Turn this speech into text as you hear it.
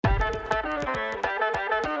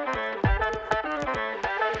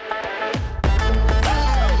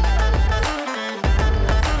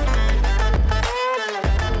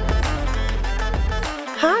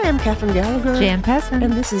I'm Kath and Jan. Jan Pessin.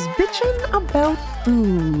 And this is Bitchin' About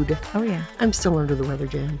Food. Oh, yeah. I'm still under the weather,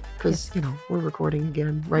 Jan, because, we're recording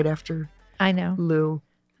again right after I know. Lou.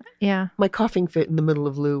 Yeah. My coughing fit in the middle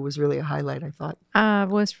of Lou was really a highlight, I thought.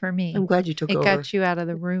 Was for me. I'm glad you took over. It got you out of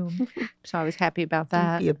the room. So I was happy about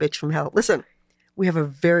that. Don't be a bitch from hell. Listen, we have a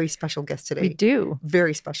very special guest today. We do.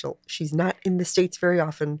 Very special. She's not in the States very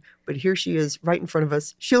often, but here she is right in front of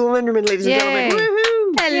us. Sheila Linderman, ladies and gentlemen. Woohoo!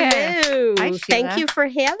 Hello. Hi, Thank you for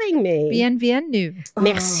having me. Bienvenue.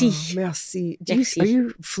 Merci. Merci. Merci. Are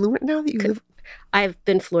you fluent now that you live? I've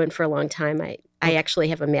been fluent for a long time. I actually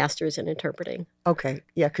have a master's in interpreting. Okay.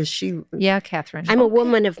 Yeah, because she... Yeah, Catherine. I'm a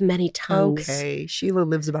woman of many tongues. Okay. Sheila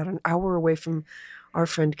lives about an hour away from our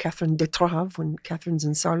friend Catherine Detrave when Catherine's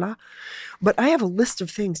in Sarlat. But I have a list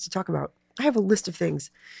of things to talk about.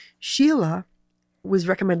 Sheila was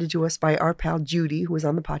recommended to us by our pal Judy, who was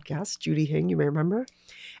on the podcast, Judy Her, you may remember.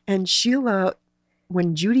 And Sheila,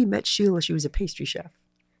 when Judy met Sheila, she was a pastry chef,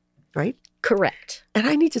 right? Correct. And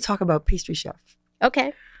I need to talk about pastry chef.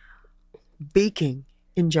 Okay. Baking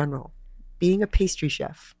in general, being a pastry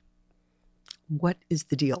chef. What is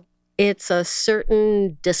the deal? It's a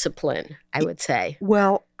certain discipline, I would say.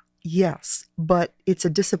 Well, yes, but it's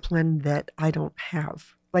a discipline that I don't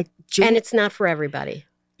have. And it's not for everybody.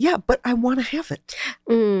 Yeah, but I want to have it.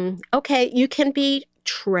 Okay, you can be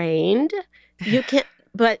trained. You can,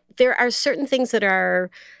 but there are certain things that are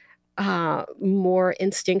more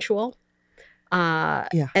instinctual.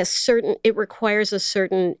 It requires a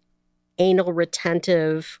certain anal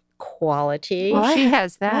retentive quality. Well, she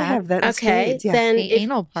has that. I have that. Okay, spades, yeah. then the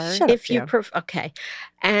anal part. Shut if up, you Jan. okay,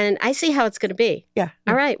 and I see how it's going to be. Yeah.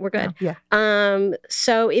 All right, we're good. Yeah.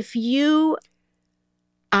 So if you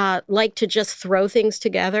like to just throw things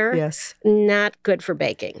together, Yes. not good for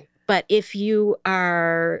baking. But if you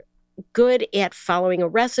are good at following a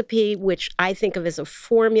recipe, which I think of as a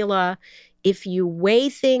formula, if you weigh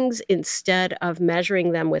things instead of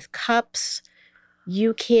measuring them with cups,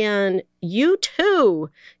 you too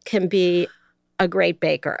can be a great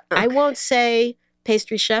baker. Okay. I won't say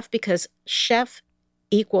pastry chef because chef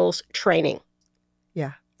equals training.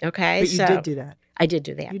 Yeah. Okay. But you did do that. I did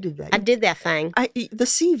do that. You did that. I did that thing. The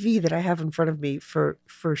CV that I have in front of me for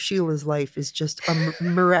Sheila's life is just a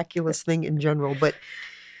miraculous thing in general. But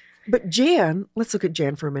Jan, let's look at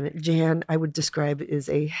Jan for a minute. Jan, I would describe as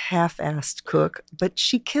a half-assed cook, but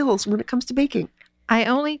she kills when it comes to baking. I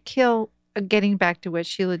only kill, getting back to what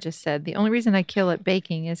Sheila just said, the only reason I kill at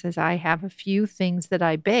baking is I have a few things that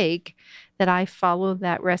I bake that I follow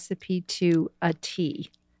that recipe to a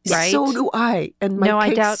T. Right? So do I. And my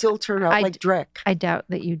cakes still turn out like dreck. I doubt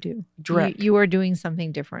that you do. Dreck. You are doing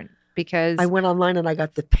something different because... I went online and I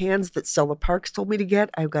got the pans that Stella Parks told me to get.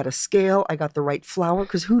 I got a scale. I got the right flour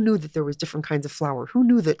because who knew that there was different kinds of flour? Who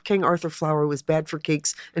knew that King Arthur flour was bad for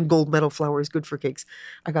cakes and gold medal flour is good for cakes?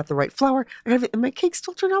 I got the right flour. And my cakes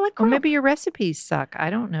still turn out like crap. Or maybe your recipes suck. I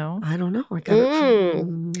don't know. I don't know. I got it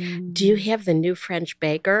from... Do you have the new French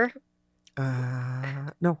baker?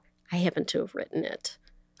 No. I happen to have written it.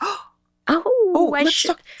 Let's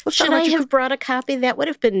talk should about I have brought a copy? That would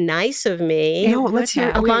have been nice of me. No, let's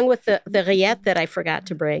hear. Along with the rillette that I forgot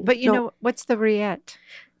to bring. But you know, what's the rillette?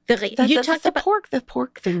 You talked about the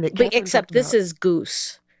pork thing that. Except this is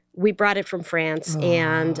goose. We brought it from France,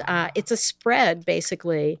 and it's a spread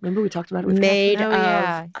basically. Remember we talked about it with made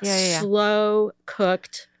Catherine? of slow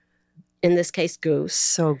cooked, in this case goose.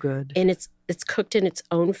 So good, and it's cooked in its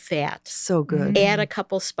own fat. So good. Add a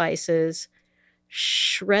couple spices.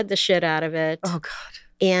 Shred the shit out of it. Oh, God.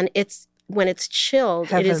 And when it's chilled,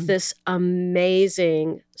 Heaven. It is this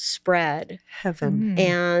amazing spread. Heaven.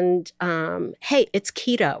 And hey, it's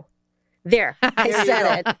keto. There, I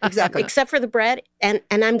said it. Exactly. Except for the bread, and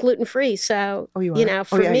I'm gluten-free. So, for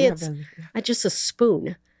me, it's just a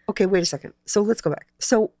spoon. Okay, wait a second. So let's go back.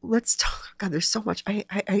 So let's talk. God, there's so much. I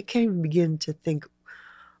can't even begin to think.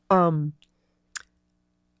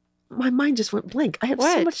 My mind just went blank. I have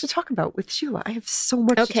so much to talk about with Sheila. I have so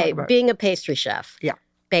much to talk about. Being a pastry chef. Yeah.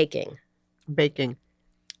 Baking.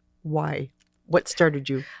 Why? What started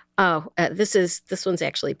you? Oh, this one's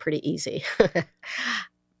actually pretty easy,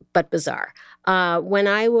 but bizarre. When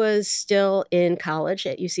I was still in college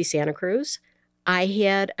at UC Santa Cruz, I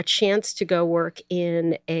had a chance to go work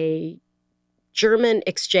in a German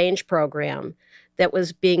exchange program that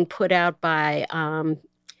was being put out by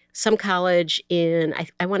some college in,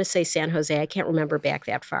 I want to say San Jose. I can't remember back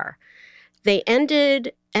that far. They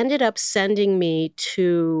ended up sending me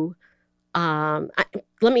to, let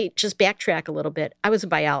me just backtrack a little bit. I was a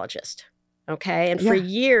biologist, okay? And for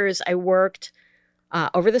years, I worked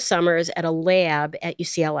over the summers at a lab at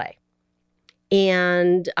UCLA.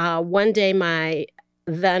 And one day, my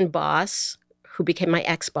then boss, who became my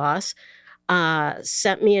ex-boss,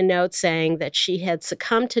 sent me a note saying that she had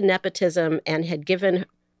succumbed to nepotism and had given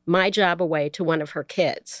my job away to one of her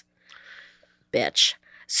kids. Bitch.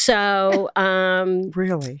 So,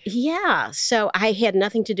 Really? yeah. So I had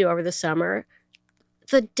nothing to do over the summer.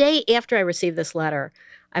 The day after I received this letter,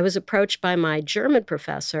 I was approached by my German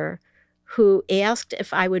professor who asked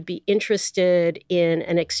if I would be interested in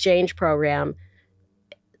an exchange program.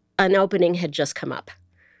 An opening had just come up.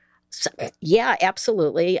 So, yeah,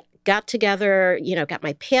 absolutely. Got together, got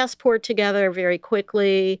my passport together very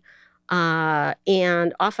quickly,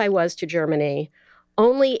 and off I was to Germany.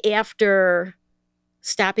 Only after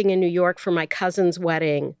stopping in New York for my cousin's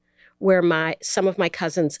wedding, where some of my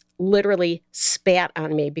cousins literally spat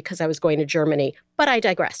on me because I was going to Germany. But I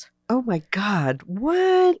digress. Oh my God!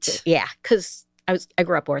 What? Yeah, because I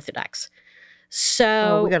grew up Orthodox.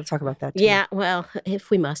 So we got to talk about that too. Yeah, well, if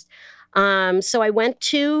we must. So I went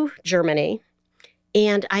to Germany,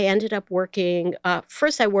 and I ended up working.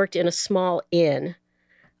 First, I worked in a small inn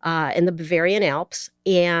in the Bavarian Alps,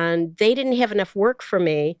 and they didn't have enough work for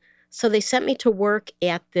me. So they sent me to work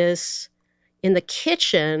in the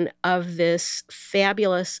kitchen of this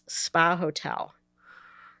fabulous spa hotel.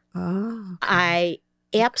 Oh, okay. I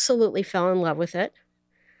absolutely fell in love with it.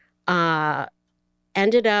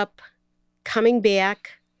 Ended up coming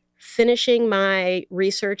back, finishing my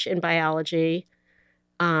research in biology,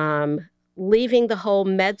 leaving the whole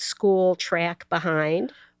med school track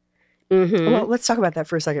behind. Mm-hmm. Well, let's talk about that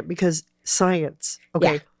for a second, because science,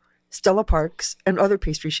 okay, Yeah. Stella Parks and other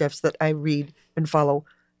pastry chefs that I read and follow,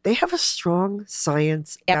 they have a strong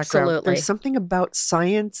science background. Absolutely. There's something about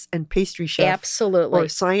science and pastry chef, Absolutely. or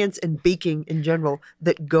science and baking in general,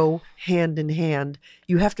 that go hand in hand.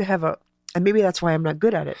 You have to have and maybe that's why I'm not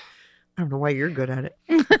good at it. I don't know why you're good at it,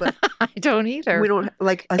 but I don't either. we don't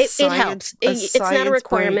like a It science. helps. It's not a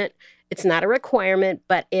requirement. It's not a requirement,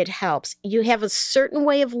 but it helps. You have a certain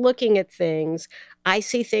way of looking at things. I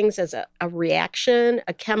see things as a reaction,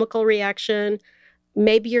 a chemical reaction.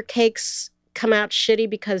 Maybe your cakes come out shitty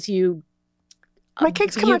because My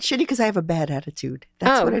cakes come out shitty because I have a bad attitude.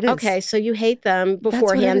 That's what it is. Okay. So you hate them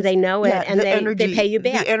beforehand. They know it, Yeah, and they pay you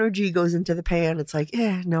back. The energy goes into the pan. It's like,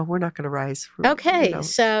 no, we're not going to rise. Okay.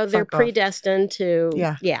 So they're fuck off. predestined to.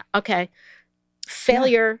 Yeah. Okay.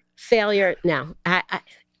 Failure. No,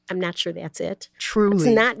 I'm not sure that's it. Truly. It's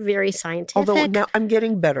not very scientific. Although now I'm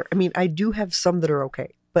getting better. I mean, I do have some that are okay.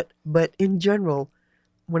 But in general,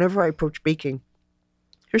 whenever I approach baking,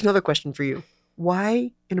 here's another question for you.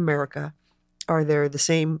 Why in America are there the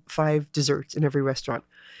same 5 desserts in every restaurant?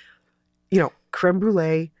 Creme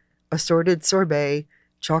brulee, assorted sorbet,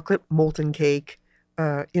 chocolate molten cake,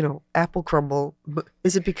 apple crumble.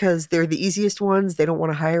 Is it because they're the easiest ones? They don't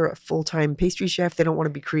want to hire a full-time pastry chef. They don't want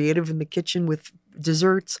to be creative in the kitchen with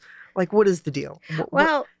desserts. Like, what is the deal?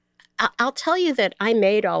 Well, I'll tell you that I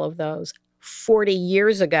made all of those 40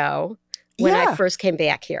 years ago when I first came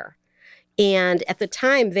back here. And at the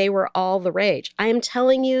time, they were all the rage. I am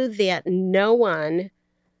telling you that no one,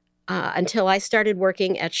 until I started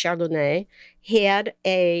working at Chardonnay, had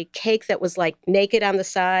a cake that was like naked on the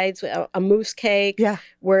sides, a mousse cake,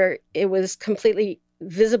 where it was completely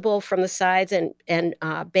visible from the sides and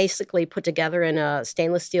basically put together in a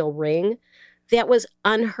stainless steel ring. That was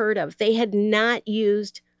unheard of. They had not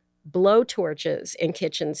used blowtorches in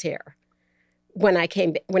kitchens here when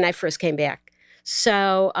I first came back.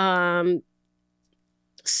 So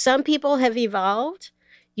some people have evolved.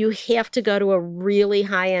 You have to go to a really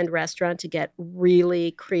high-end restaurant to get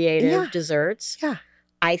really creative desserts,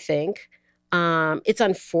 I think. It's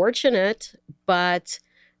unfortunate, but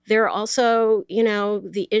there are also,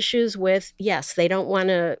 the issues with, yes, they don't want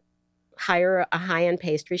to hire a high-end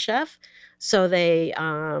pastry chef. So they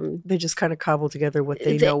just kind of cobble together what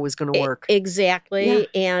they know is going to work. Exactly. Yeah.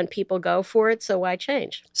 And people go for it. So why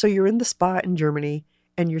change? So you're in the spa in Germany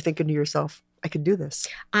and you're thinking to yourself, I could do this.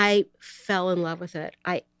 I fell in love with it.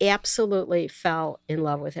 I absolutely fell in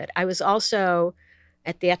love with it. I was also,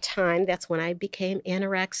 at that time, that's when I became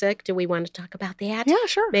anorexic. Do we want to talk about that? Yeah,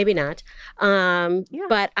 sure. Maybe not.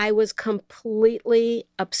 But I was completely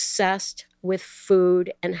obsessed with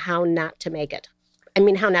food and how not to make it.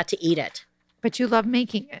 How not to eat it. But you love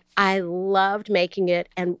making it. I loved making it.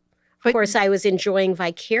 And of course, I was enjoying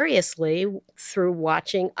vicariously through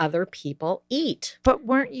watching other people eat. But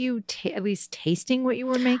weren't you at least tasting what you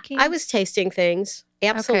were making? I was tasting things.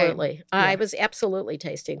 Absolutely. Okay. I was absolutely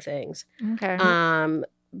tasting things. Okay.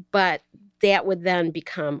 But that would then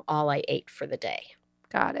become all I ate for the day.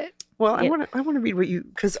 Got it. Well, I want to read what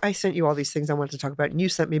because I sent you all these things I wanted to talk about, and you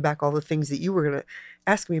sent me back all the things that you were going to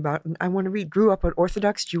ask me about, and I want to read. Grew up an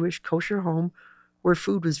Orthodox Jewish kosher home, where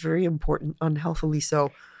food was very important, unhealthily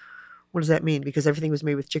so. What does that mean? Because everything was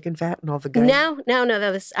made with chicken fat and all the guys? No.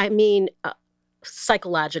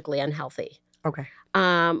 Psychologically unhealthy. Okay.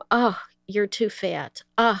 Oh, you're too fat.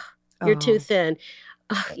 Oh, you're too thin.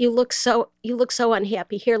 Oh, you look so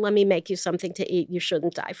unhappy. Here, let me make you something to eat. You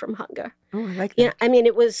shouldn't die from hunger. Oh, I like that. Yeah, I mean,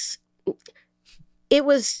 it was I'm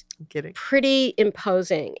kidding. pretty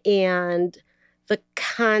imposing, and the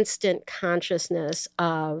constant consciousness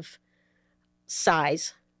of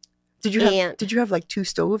size. Did you have like 2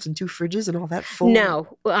 stoves and 2 fridges and all that full?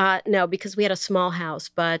 No, because we had a small house,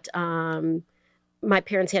 but my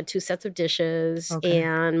parents had 2 sets of dishes,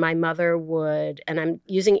 and my mother would, and I'm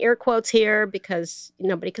using air quotes here because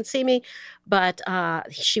nobody can see me, but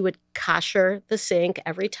she would kosher the sink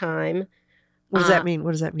every time. What does that mean?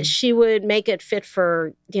 What does that mean? She would make it fit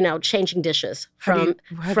for, changing dishes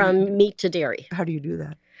from meat to dairy. How do you do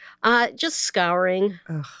that? Just scouring.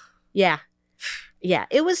 Ugh. Yeah. Yeah,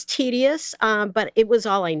 it was tedious, but it was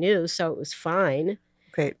all I knew, so it was fine.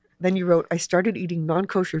 Okay. Then you wrote, I started eating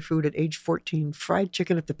non-kosher food at age 14, fried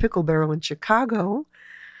chicken at the Pickle Barrel in Chicago.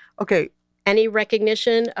 Okay. Any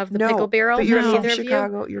recognition of the Pickle Barrel? But you're from either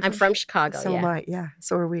Chicago. of you? I'm from Chicago, So am I. Yeah,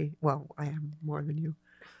 so are we. Well, I am more than you.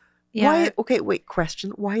 Yeah. Why? Okay, wait,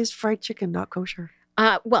 question. Why is fried chicken not kosher?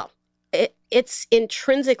 Well, it's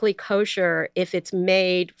intrinsically kosher if it's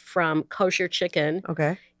made from kosher chicken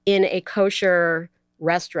in a kosher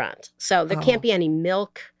restaurant. So there can't be any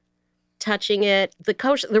milk touching it.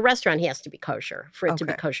 The restaurant has to be kosher for it to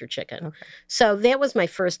be kosher chicken. Okay. So that was my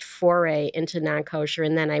first foray into non-kosher,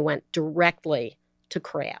 and then I went directly to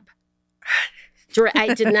crab.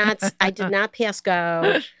 I did not pass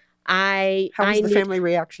go. How was the family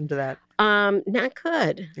reaction to that? Not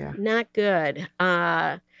good. Yeah. Not good.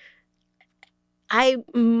 I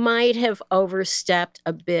might have overstepped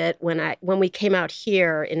a bit when we came out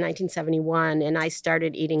here in 1971, and I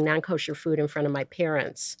started eating non-kosher food in front of my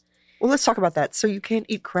parents. Well, let's talk about that. So you can't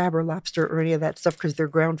eat crab or lobster or any of that stuff because they're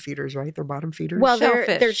ground feeders, right? They're bottom feeders. Well,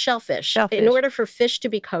 they're shellfish. In order for fish to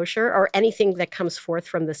be kosher, or anything that comes forth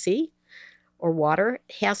from the sea or water,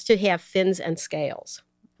 has to have fins and scales.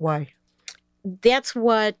 Why? That's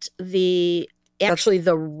what the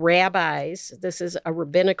rabbis, this is a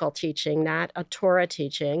rabbinical teaching, not a Torah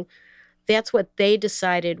teaching, that's what they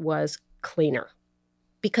decided was cleaner.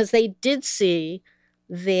 Because they did see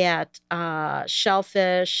that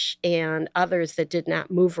shellfish and others that did not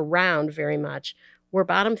move around very much were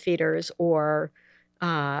bottom feeders, or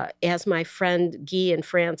as my friend Guy in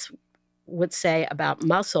France would say about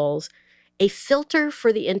mussels, a filter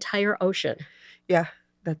for the entire ocean. Yeah,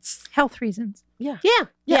 that's health reasons. Yeah. It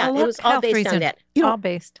was all based on that. All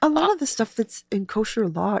based. A lot of the stuff that's in kosher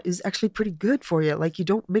law is actually pretty good for you. Like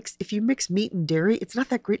if you mix meat and dairy, it's not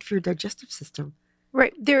that great for your digestive system.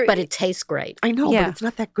 Right. But it tastes great. I know, but it's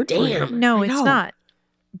not that good for you. No, it's not.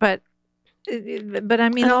 But I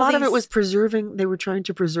mean, and a lot of it was preserving. They were trying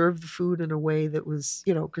to preserve the food in a way that was,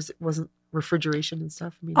 because it wasn't refrigeration and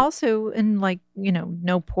stuff. I mean, also, in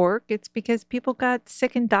no pork. It's because people got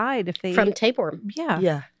sick and died if they from tapeworm. Yeah.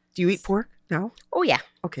 Yeah. Do you eat pork? No? Oh, yeah.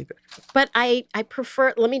 Okay, good. But I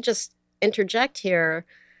prefer, let me just interject here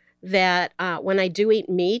that when I do eat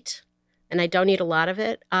meat, and I don't eat a lot of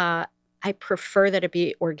it, I prefer that it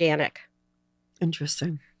be organic.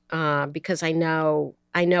 Interesting. Because I know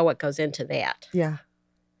what goes into that. Yeah.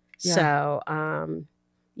 So,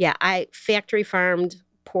 factory farmed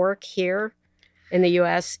pork here in the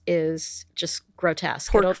U.S. is just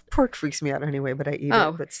grotesque. Pork freaks me out anyway, but I eat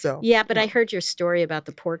it, but still. Yeah, but I heard your story about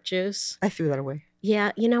the pork juice. I threw that away.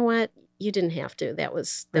 Yeah, you know what? You didn't have to. That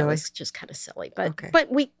was just kind of silly. But okay.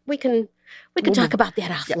 But we can talk about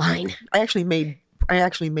that offline. Yeah. I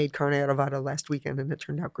actually made carne arrabbiata last weekend, and it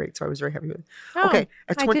turned out great, so I was very happy with it. Oh, okay.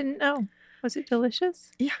 I didn't know. Was it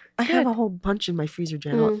delicious? Yeah, I have a whole bunch in my freezer,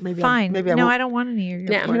 Jen. Fine. I don't want any of your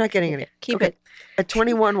pork. You're not getting any. Keep it. At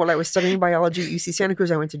 21, while I was studying biology at UC Santa Cruz,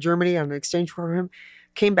 I went to Germany on an exchange program,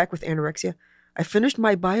 came back with anorexia. I finished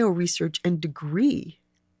my bio research and degree.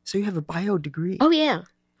 So you have a bio degree. Oh, yeah.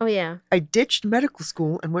 I ditched medical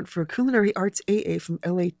school and went for a culinary arts AA from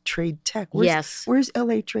LA Trade Tech. Where's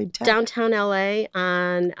LA Trade Tech? Downtown LA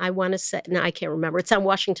on, I want to say, no, I can't remember. It's on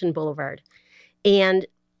Washington Boulevard. And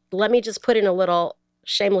let me just put in a little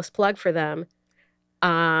shameless plug for them.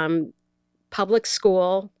 Public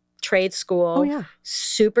school, trade school. Oh, yeah.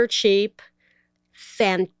 Super cheap,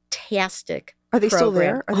 fantastic. Are they still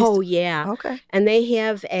there? Yeah. Okay. And they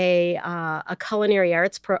have a culinary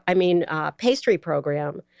arts pastry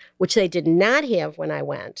program, which they did not have when I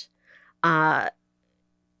went. Now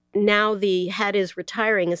the head is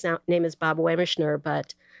retiring. His name is Bob Wemischner,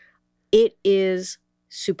 but it is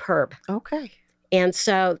superb. Okay. And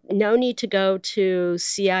so no need to go to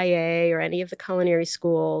CIA or any of the culinary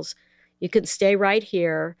schools. You can stay right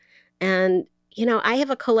here. And, I have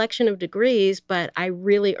a collection of degrees, but I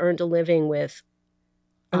really earned a living with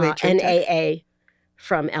LA Trade an Tech? AA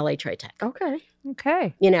from LA Trade Tech. Okay.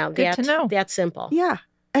 Okay. Good to know. That's simple. Yeah.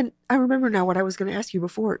 And I remember now what I was going to ask you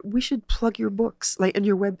before. We should plug your books, like, and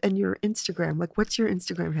your web and your Instagram. Like, what's your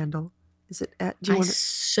Instagram handle? Is it at? Do you I want to?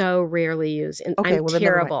 so rarely use, and Okay, I'm well, then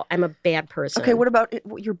never mind. terrible. I'm a bad person. Okay. What about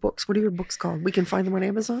your books? What are your books called? We can find them on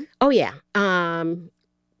Amazon. Oh yeah,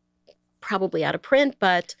 probably out of print,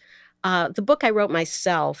 but the book I wrote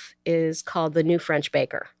myself is called The New French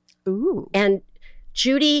Baker. Ooh. And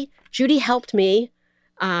Judy helped me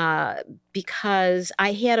because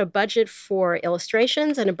I had a budget for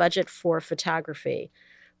illustrations and a budget for photography.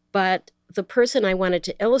 But the person I wanted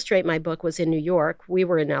to illustrate my book was in New York. We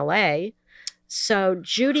were in LA. So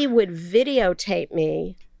Judy would videotape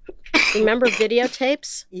me. Remember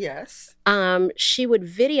videotapes? Yes. She would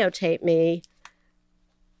videotape me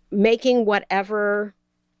making whatever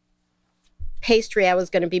pastry I was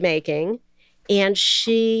going to be making. And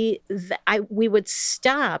we would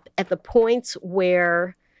stop at the points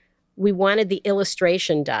where we wanted the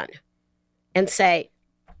illustration done and say,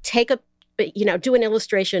 do an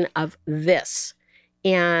illustration of this.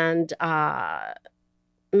 And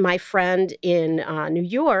my friend in New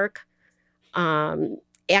York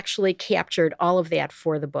actually captured all of that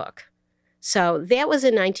for the book. So that was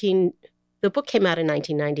the book came out in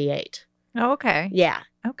 1998. Oh, okay. Yeah.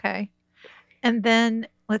 Okay. And then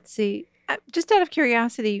let's see. Just out of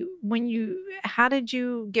curiosity, how did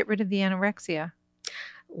you get rid of the anorexia?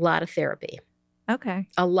 A lot of therapy. Okay.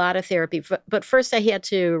 A lot of therapy. But first I had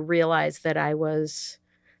to realize that I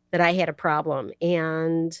had a problem.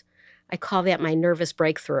 And I call that my nervous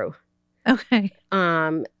breakthrough. Okay.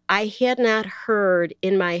 I had not heard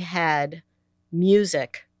in my head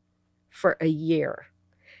music for a year.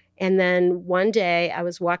 And then one day I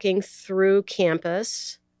was walking through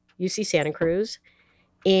campus, UC Santa Cruz,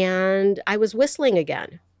 and I was whistling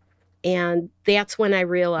again. And that's when I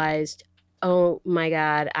realized, oh my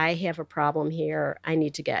God, I have a problem here. I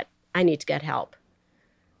need to get help.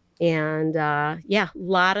 And a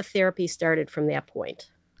lot of therapy started from that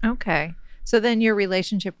point. Okay. So then your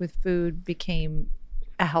relationship with food became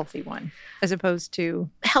a healthy one as opposed to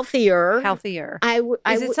healthier.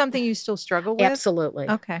 Is it something you still struggle with? Absolutely.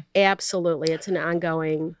 Okay. Absolutely. It's an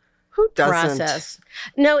ongoing Who doesn't? process.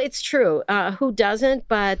 No, it's true. Who doesn't?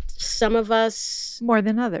 But some of us more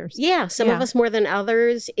than others. Yeah, some of us more than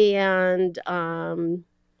others, and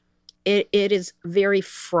it is very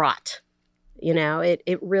fraught.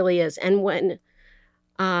 It really is. And when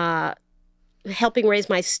helping raise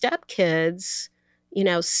my stepkids,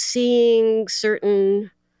 seeing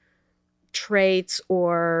certain traits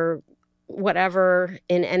or whatever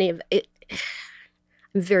in any of it,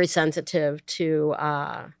 I'm very sensitive to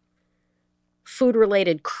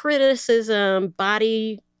food-related criticism,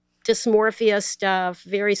 body dysmorphia stuff,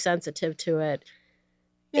 very sensitive to it.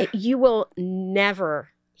 Yeah. You will never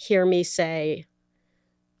hear me say,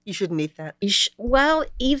 you shouldn't eat that. Well,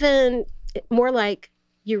 even more like,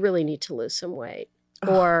 you really need to lose some weight.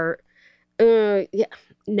 Or,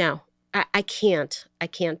 no, I can't. I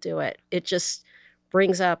can't do it. It just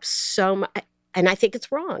brings up so much. And I think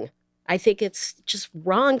it's wrong. I think it's just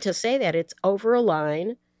wrong to say that. It's over a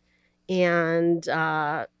line. And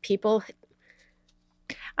people...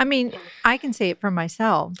 I mean, I can say it for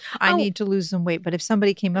myself. I need to lose some weight. But if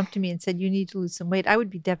somebody came up to me and said, you need to lose some weight, I would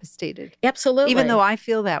be devastated. Absolutely. Even though I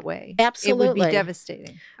feel that way. Absolutely. It would be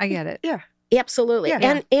devastating. I get it. Yeah. Absolutely.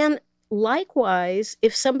 Yeah. And likewise,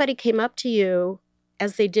 if somebody came up to you,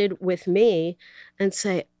 as they did with me, and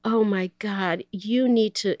say, oh my God, you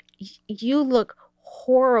look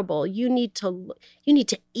horrible. You need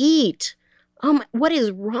to eat. What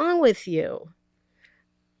is wrong with you?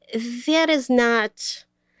 That is not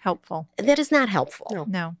helpful. That is not helpful.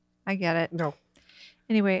 No, I get it. No.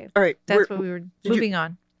 Anyway, all right. That's what we were moving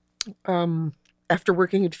on. After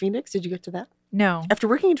working at Phoenix, did you get to that? No. After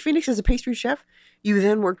working at Phoenix as a pastry chef, you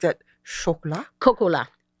then worked at Cocola.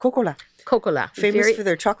 Famous for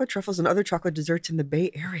their chocolate truffles and other chocolate desserts in the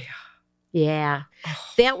Bay Area. Yeah.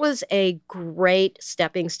 That was a great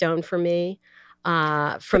stepping stone for me.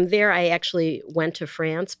 From there, I actually went to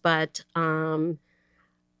France, but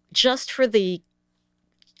just for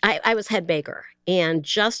I was head baker, and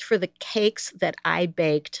just for the cakes that I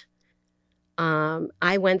baked,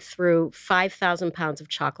 I went through 5,000 pounds of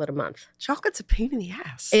chocolate a month. Chocolate's a pain in the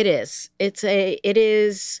ass. It is. It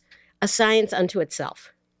is a science unto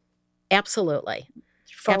itself. Absolutely.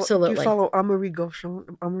 Do Absolutely. you follow Amaury Gauchon?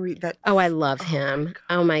 Amaury, that. Oh, I love Oh, him. my God.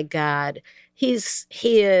 Oh my God. He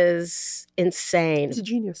is insane. He's a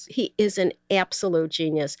genius. He is an absolute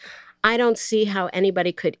genius. I don't see how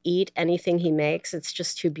anybody could eat anything he makes. It's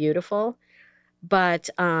just too beautiful. But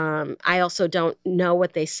I also don't know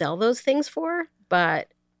what they sell those things for.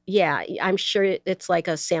 But yeah, I'm sure it's like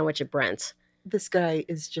a sandwich at Brent's. This guy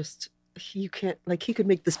is just, you can't, like, he could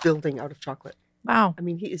make this building out of chocolate. Wow. I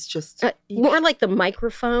mean, he is just. More like the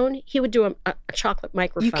microphone. He would do a chocolate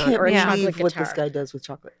microphone You can't or a chocolate believe what guitar. this guy does with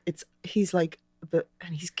chocolate. He's like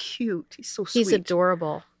and he's cute. He's so sweet. He's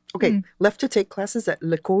adorable. Okay, left to take classes at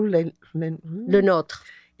Le Nôtre.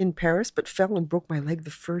 in Paris, but fell and broke my leg the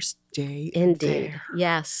first day. Indeed. there.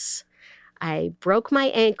 Yes. I broke my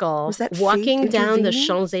ankle Was that walking fate down the intervening?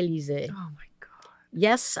 Champs-Élysées. Oh my God.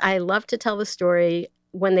 Yes, I love to tell the story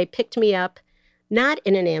when they picked me up, not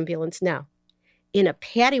in an ambulance, no, in a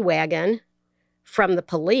paddy wagon from the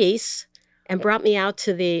police and brought me out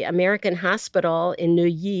to the American hospital in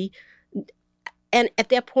Neuilly. And at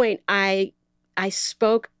that point, I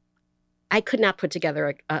could not put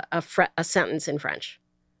together a sentence in French.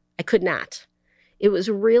 I could not. It was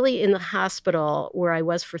really in the hospital where I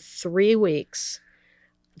was for 3 weeks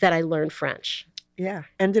that I learned French. Yeah.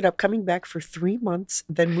 Ended up coming back for 3 months,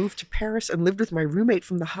 then moved to Paris and lived with my roommate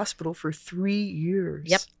from the hospital for 3 years.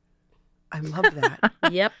 Yep. I love that.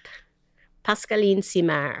 Yep. Pascaline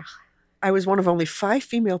Simard. I was one of only 5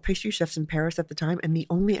 female pastry chefs in Paris at the time and the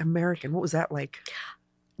only American. What was that like?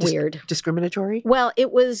 Weird. Discriminatory? Well,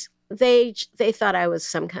 it was, they thought I was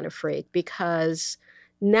some kind of freak because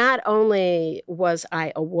not only was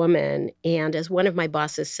I a woman, and as one of my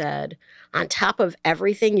bosses said, on top of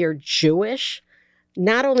everything, you're Jewish.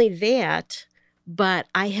 Not only that, but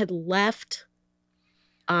I had left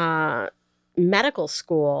medical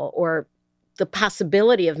school, or the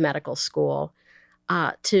possibility of medical school,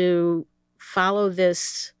 to follow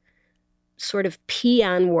this sort of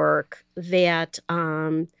peon work that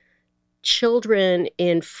children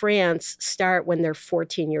in France start when they're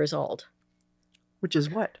 14 years old. Which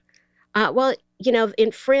is what? Well,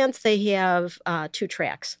 in France, they have 2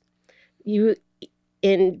 tracks.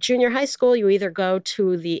 In junior high school, you either go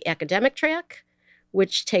to the academic track,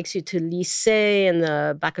 which takes you to lycée and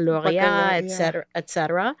the baccalaureate, et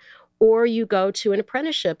cetera, or you go to an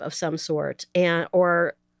apprenticeship of some sort,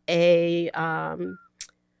 or a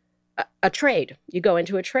trade. You go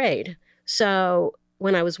into a trade. So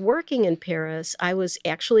when I was working in Paris, I was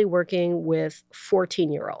actually working with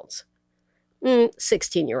 14-year-olds,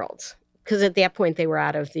 16-year-olds, because at that point they were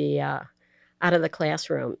out of the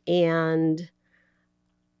classroom. And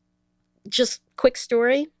just quick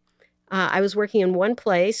story, I was working in one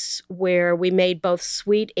place where we made both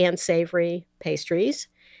sweet and savory pastries.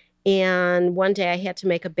 And one day I had to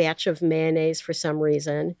make a batch of mayonnaise for some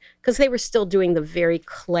reason, because they were still doing the very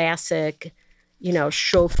classic,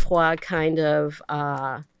 chaud-froid kind of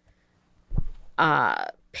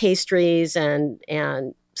pastries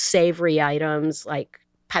and savory items like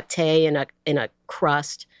pâté in a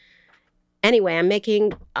crust. Anyway, I'm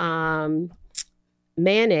making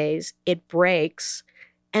mayonnaise. It breaks,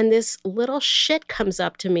 and this little shit comes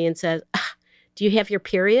up to me and says, "Do you have your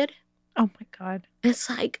period?" Oh my God. It's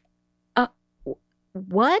like,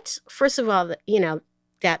 what? First of all,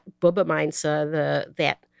 that Bubba Meinsa,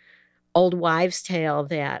 that old wives' tale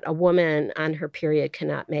that a woman on her period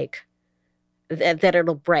cannot make, that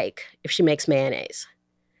it'll break if she makes mayonnaise.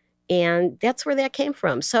 And that's where that came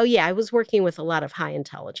from. So yeah, I was working with a lot of high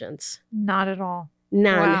intelligence. Not at all.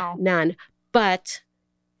 None. Wow. But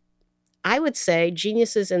I would say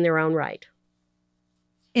geniuses in their own right.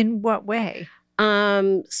 In what way?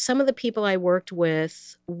 Some of the people I worked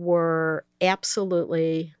with were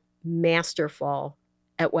absolutely masterful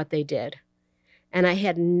at what they did. And I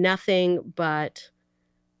had nothing but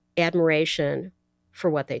admiration for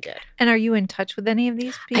what they did. And are you in touch with any of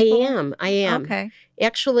these people? I am. Okay.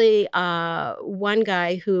 Actually, one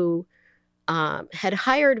guy who had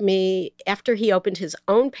hired me after he opened his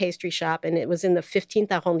own pastry shop, and it was in the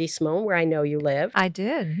 15th arrondissement where I know you live. I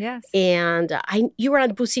did, yes. And you were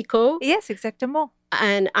on Boussicot? Yes, exactement.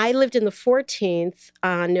 And I lived in the 14th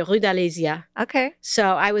on Rue d'Alésia. Okay.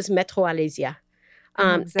 So I was Metro Alésia.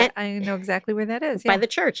 I know exactly where that is. By Yeah. the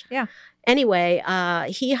church. Yeah. Anyway,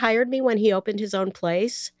 he hired me when he opened his own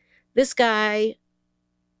place. This guy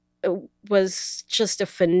was just a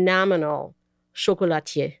phenomenal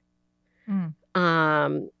chocolatier.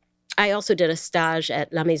 I also did a stage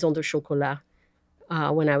at La Maison de Chocolat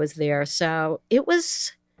when I was there. So it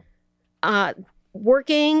was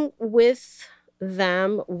working with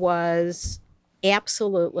them was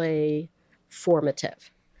absolutely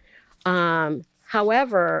formative.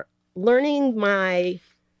 However, learning my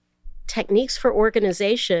techniques for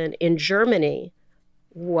organization in Germany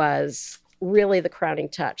was really the crowning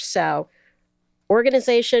touch. So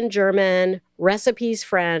organization, German, recipes,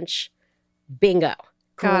 French, bingo.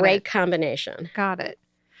 Great combination. Got it.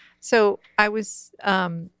 So I was,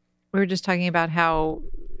 we were just talking about how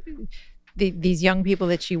these young people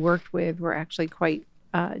that she worked with were actually quite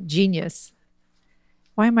genius.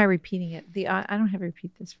 Why am I repeating it? I don't have to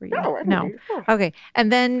repeat this for you. No. Okay.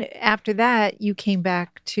 And then after that, you came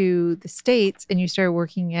back to the States and you started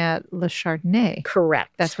working at Le Chardonnay.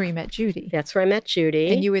 Correct. That's where you met Judy. That's where I met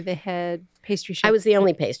Judy. And you were the head pastry chef. I was the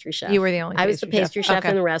only pastry chef. You were the only I was the pastry chef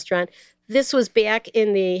in the restaurant. This was back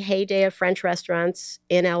in the heyday of French restaurants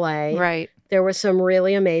in LA. Right. There were some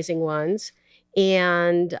really amazing ones.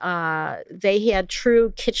 And they had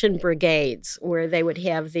true kitchen brigades where they would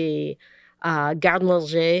have the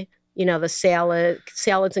garde-manger, the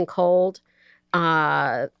salads and cold,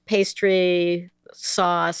 pastry,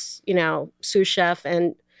 sauce, sous chef.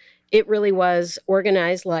 And it really was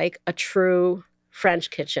organized like a true French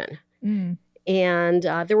kitchen. Mm. And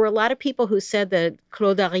there were a lot of people who said that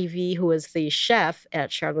Claude Arrivy, who was the chef at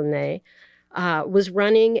Chardonnay, was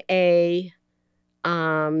running a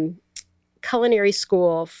culinary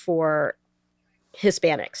school for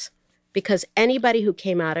Hispanics, because anybody who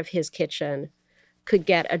came out of his kitchen could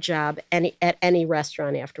get a job at any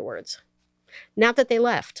restaurant afterwards. Not that they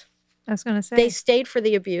left. I was going to say. They stayed for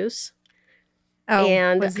the abuse. Oh,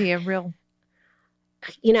 and was he a real?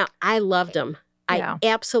 I loved him. Yeah. I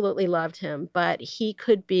absolutely loved him, but he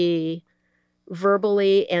could be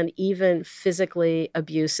verbally and even physically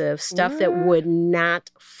abusive, stuff that would not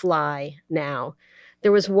fly now.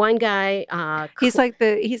 There was one guy. He's like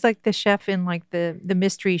the chef in like the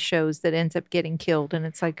mystery shows that ends up getting killed, and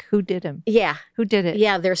it's like, who did him? Yeah, who did it?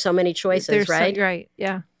 Yeah, there's so many choices, right? Right.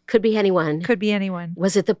 Yeah, could be anyone. Could be anyone.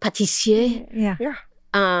 Was it the pâtissier? Yeah.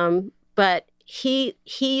 But he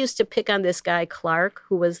used to pick on this guy Clark,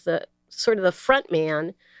 who was the sort of the front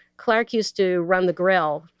man. Clark used to run the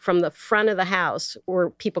grill from the front of the house where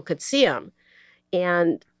people could see him,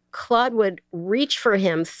 and Claude would reach for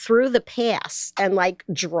him through the pass and like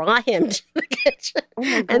draw him to the kitchen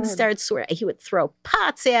and start swearing. He would throw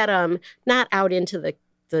pots at him, not out into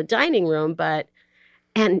the dining room,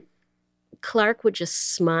 and Clark would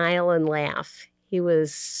just smile and laugh. He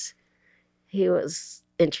was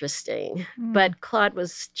interesting, but Claude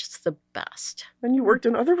was just the best. Then you worked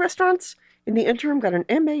in other restaurants. In the interim, got an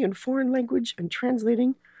MA in foreign language and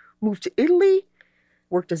translating, moved to Italy,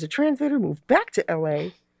 worked as a translator, moved back to LA,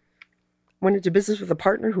 went into business with a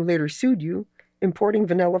partner who later sued you, importing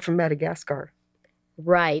vanilla from Madagascar.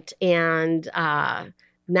 Right. And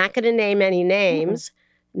not going to name any names,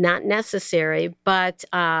 not necessary, but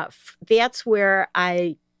that's where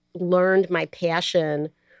I learned my passion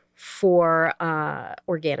for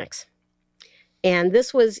organics. And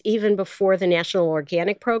this was even before the National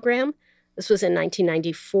Organic Program. This was in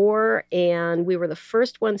 1994, and we were the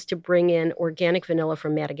first ones to bring in organic vanilla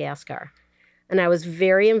from Madagascar. And I was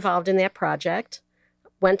very involved in that project.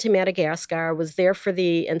 Went to Madagascar, was there for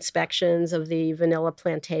the inspections of the vanilla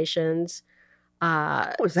plantations.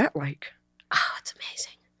 What was that like? Oh, it's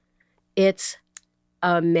amazing. It's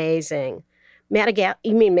amazing.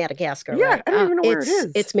 You mean Madagascar, yeah, right? I don't even know where it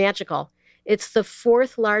is. It's magical. It's the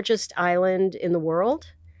fourth largest island in the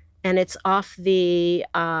world, and it's off the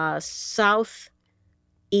southeast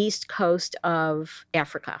coast of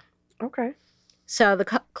Africa. Okay. So the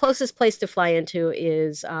closest place to fly into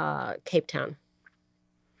is Cape Town.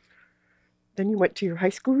 Then you went to your high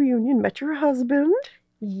school reunion, met your husband.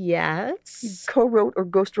 Yes. You co-wrote or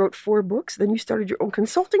ghost-wrote 4 books. Then you started your own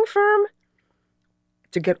consulting firm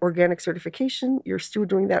to get organic certification. You're still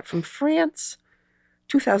doing that from France.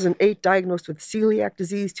 2008, diagnosed with celiac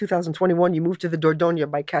disease. 2021, you moved to the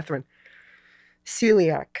Dordogne by Catherine.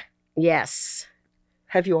 Celiac. Yes.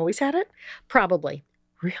 Have you always had it? Probably.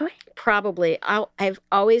 Really? Probably. I've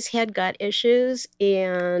always had gut issues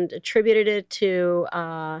and attributed it to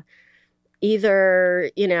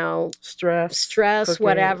either, stress, cooking.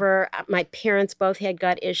 Whatever. My parents both had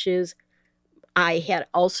gut issues. I had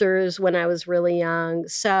ulcers when I was really young.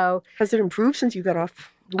 So has it improved since you got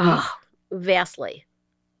off the weed? Oh, vastly.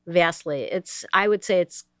 I would say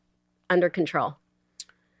it's under control.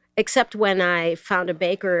 Except when I found a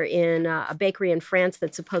bakery in France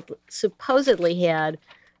that supposedly had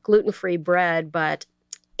gluten-free bread, but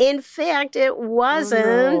in fact it wasn't.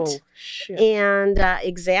 Oh, no. Shit. And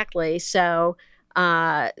exactly. So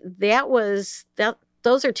those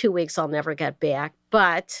are 2 weeks I'll never get back.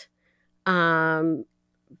 But by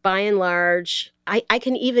and large, I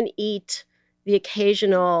can even eat the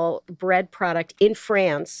occasional bread product in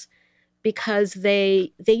France because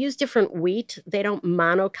they use different wheat. They don't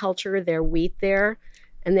monoculture their wheat there,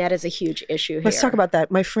 and that is a huge issue here. Let's talk about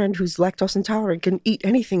that. My friend who's lactose intolerant can eat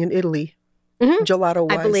anything in Italy, Mhm.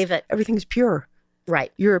 gelato-wise. I believe it. Everything's pure.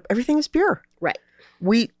 Right. Europe, everything is pure. Right.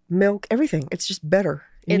 Wheat, milk, everything. It's just better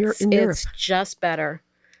in Europe. It's just better.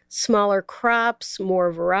 Smaller crops,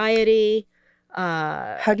 more variety.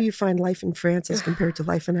 How do you find life in France as compared to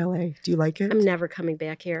life in LA? Do you like it? I'm never coming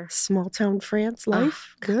back here. Small town France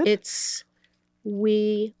life? Good?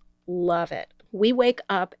 We love it. We wake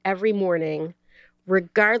up every morning,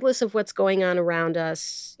 regardless of what's going on around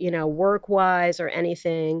us, work-wise or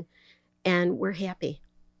anything, and we're happy.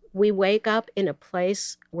 We wake up in a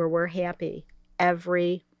place where we're happy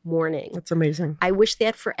every morning. That's amazing. I wish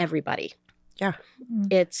that for everybody. Yeah.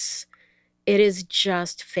 It is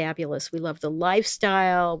just fabulous. We love the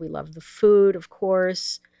lifestyle. We love the food, of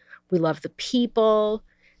course. We love the people.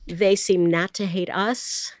 They seem not to hate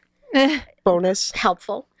us. Bonus.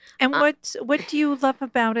 Helpful. And what do you love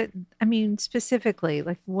about it? I mean, specifically,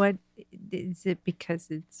 like what is it because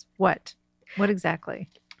it's what? What exactly?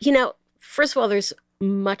 First of all, there's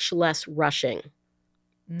much less rushing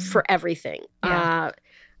for everything. Yeah.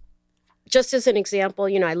 Just as an example,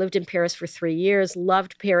 I lived in Paris for 3 years,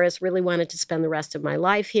 loved Paris, really wanted to spend the rest of my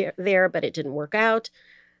life there, but it didn't work out.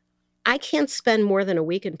 I can't spend more than a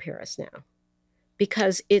week in Paris now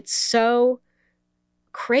because it's so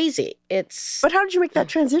crazy. But how did you make that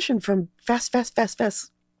transition from fast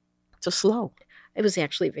to slow? It was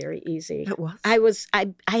actually very easy. It was?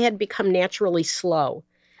 I had become naturally slow.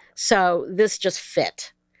 So this just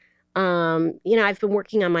fit. I've been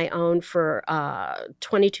working on my own for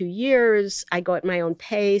 22 years. I go at my own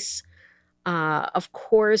pace. Of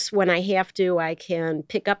course, when I have to, I can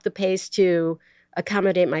pick up the pace to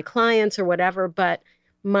accommodate my clients or whatever. But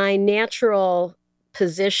my natural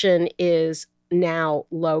position is now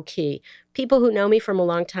low key. People who know me from a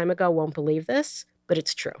long time ago won't believe this, but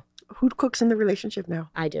it's true. Who cooks in the relationship now?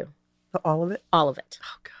 I do. All of it? All of it.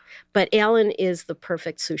 Oh, God. But Alan is the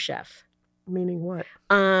perfect sous chef. Meaning what?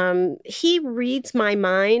 He reads my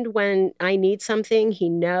mind when I need something. He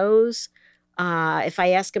knows. If I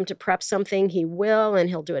ask him to prep something, he will, and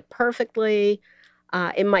he'll do it perfectly.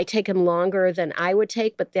 It might take him longer than I would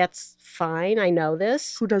take, but that's fine. I know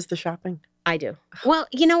this. Who does the shopping? I do. Well,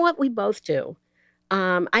 you know what? We both do.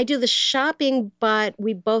 I do the shopping, but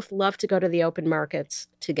we both love to go to the open markets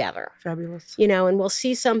together. Fabulous. And we'll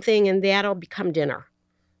see something, and that'll become dinner.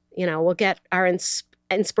 We'll get our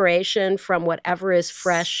inspiration from whatever is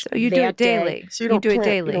fresh. So you do it daily. So you do it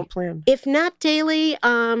daily. You don't plan. If not daily,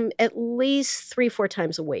 at least 3-4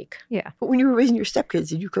 times a week. Yeah. But when you were raising your stepkids,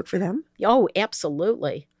 did you cook for them? Oh,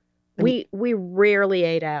 absolutely. We rarely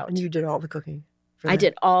ate out. And you did all the cooking? I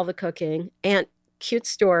did all the cooking. And cute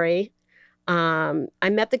story. I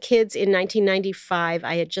met the kids in 1995.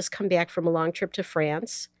 I had just come back from a long trip to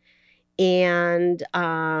France. And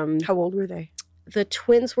how old were they? The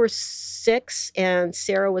twins were 6 and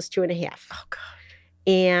Sarah was 2.5. Oh, God.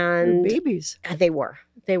 And they're babies. They were.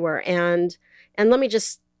 And let me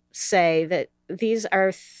just say that these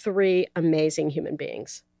are 3 amazing human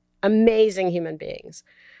beings. Amazing human beings.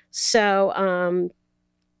 So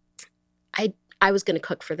I was going to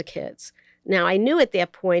cook for the kids. Now, I knew at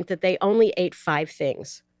that point that they only ate 5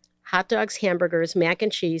 things: hot dogs, hamburgers, mac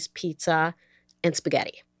and cheese, pizza, and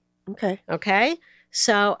spaghetti. Okay?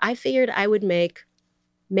 So I figured I would make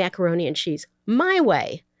macaroni and cheese my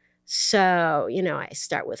way. So, I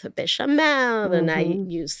start with a bechamel, and I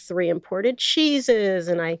use 3 imported cheeses,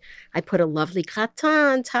 and I put a lovely gratin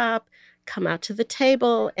on top, come out to the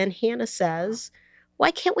table, and Hannah says, why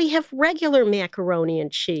can't we have regular macaroni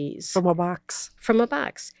and cheese? From a box.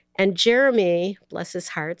 And Jeremy, bless his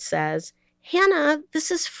heart, says, Hannah, this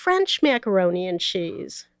is French macaroni and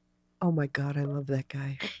cheese. Oh, my God, I love that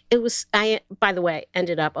guy. I, by the way,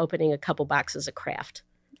 ended up opening a couple boxes of Kraft.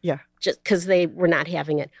 Yeah. Just because they were not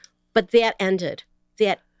having it. But that ended.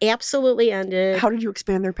 That absolutely ended. How did you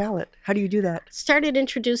expand their palate? How do you do that? Started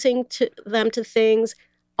introducing them to things.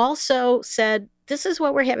 Also said, this is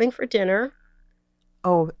what we're having for dinner.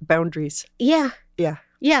 Oh, boundaries. Yeah. Yeah.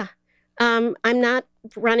 I'm not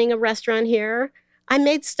running a restaurant here. I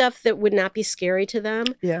made stuff that would not be scary to them.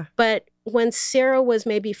 Yeah. But when Sarah was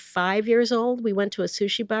maybe 5 years old, we went to a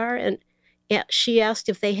sushi bar, and she asked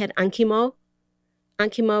if they had ankimo.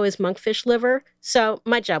 Ankimo is monkfish liver. So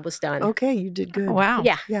my job was done. Okay, you did good. Oh, wow.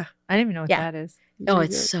 Yeah. I didn't even know what that is. Oh,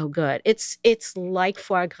 it's so good. It's like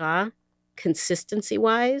foie gras,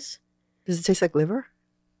 consistency-wise. Does it taste like liver?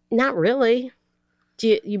 Not really.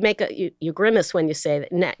 Do you make you grimace when you say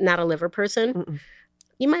that? Not a liver person? Mm-mm.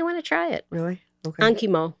 You might want to try it. Really? Okay.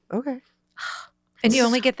 Ankimo. Okay. And you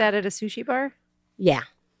only get that at a sushi bar? Yeah.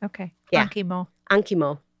 Okay. Yeah. Ankimo.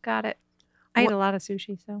 Ankimo. Got it. I eat a lot of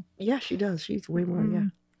sushi, so. Yeah, she does. She's way more. Yeah.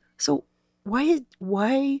 So why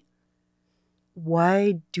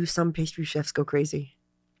do some pastry chefs go crazy?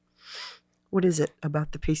 What is it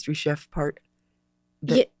about the pastry chef part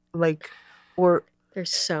that or there's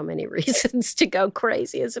so many reasons to go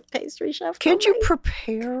crazy as a pastry chef. Can't you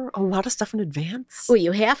prepare a lot of stuff in advance? Well,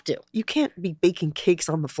 you have to. You can't be baking cakes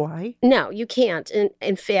on the fly. No, you can't.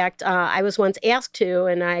 In fact, I was once asked to,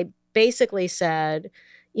 and I basically said,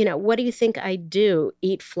 what do you think I do?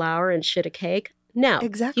 Eat flour and shit a cake? No,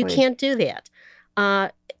 exactly. You can't do that.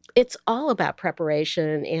 It's all about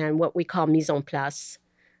preparation and what we call mise en place.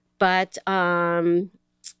 But I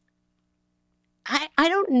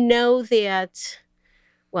don't know that.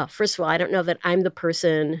 Well, first of all, I don't know that I'm the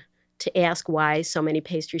person to ask why so many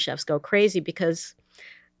pastry chefs go crazy because,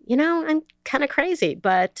 I'm kind of crazy.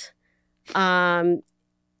 But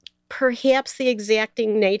perhaps the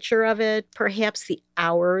exacting nature of it, perhaps the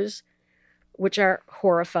hours, which are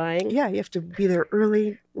horrifying. Yeah, you have to be there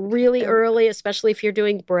early. Really early, especially if you're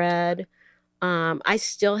doing bread. I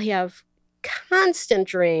still have constant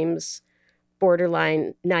dreams,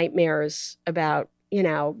 borderline nightmares about,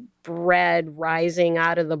 bread rising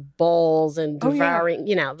out of the bowls and devouring,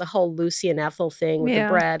 the whole Lucy and Ethel thing with the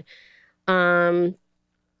bread.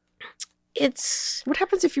 It's... What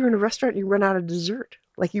happens if you're in a restaurant and you run out of dessert?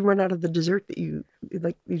 Like you run out of the dessert that you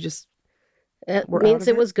just... It means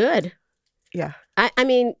it was good. Yeah. I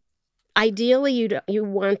mean, ideally you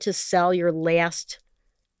want to sell your last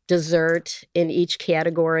dessert in each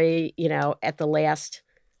category, at the last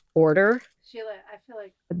order. Sheila, I feel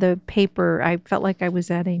like the paper, I felt like I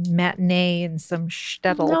was at a matinee in some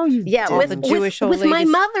shtetl. No, you with the Jewish old with my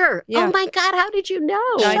ladies. mother. Yeah. Oh my God, how did you know?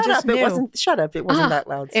 Shut up. It wasn't that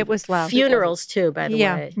loud. It was loud. Funerals too, by the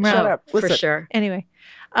way. Right. Shut up. For Listen. sure. Anyway.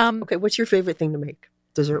 Okay, what's your favorite thing to make,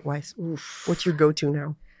 dessert-wise? What's your go-to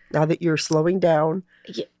now? Now that you're slowing down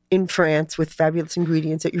in France with fabulous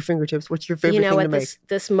ingredients at your fingertips, what's your favorite thing to make?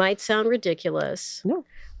 This might sound ridiculous. No.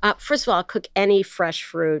 First of all, I'll cook any fresh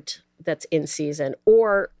fruit that's in season,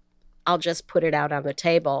 or I'll just put it out on the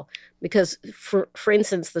table. Because, for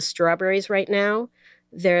instance, the strawberries right now,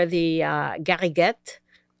 they're the gariguette.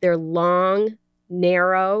 They're long,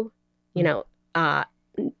 narrow,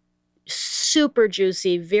 super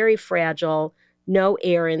juicy, very fragile, no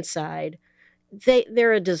air inside.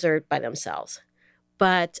 They're a dessert by themselves.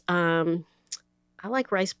 But I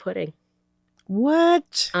like rice pudding.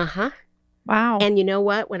 What? Uh-huh. Wow. And you know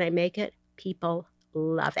what? When I make it, people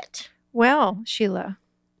love it. Well, Sheila,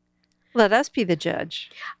 let us be the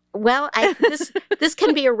judge. Well, this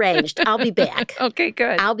can be arranged. I'll be back. Okay,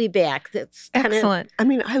 good. I'll be back. That's excellent. I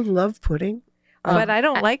mean, I love pudding. But I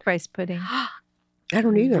don't like rice pudding. I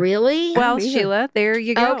don't either. Really? Well, Sheila, there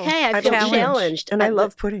you go. Okay, I feel challenged. And I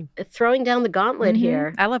love pudding. Throwing down the gauntlet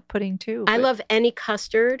here. I love pudding too. I love any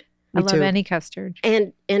custard. I love any custard.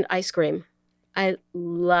 And ice cream. I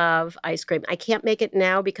love ice cream. I can't make it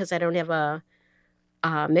now because I don't have a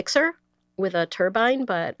mixer with a turbine,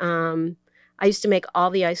 but I used to make all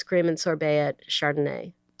the ice cream and sorbet at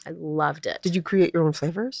Chardonnay. I loved it. Did you create your own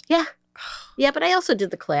flavors? Yeah. Yeah, but I also did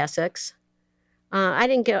the classics. I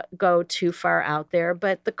didn't go too far out there,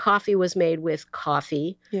 but the coffee was made with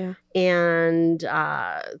coffee. Yeah. And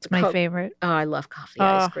it's my favorite. Oh, I love coffee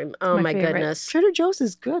ice cream. Oh, my goodness. Trader Joe's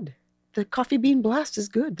is good. The coffee bean blast is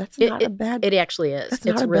good. That's not a bad... It actually is.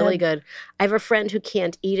 It's really good. I have a friend who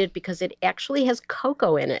can't eat it because it actually has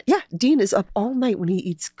cocoa in it. Yeah. Dean is up all night when he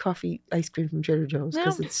eats coffee ice cream from Trader Joe's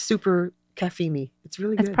because it's super caffeine-y. It's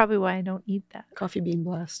really good. That's probably why I don't eat that. Coffee bean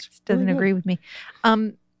blast. It doesn't agree with me.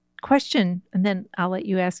 Question, and then I'll let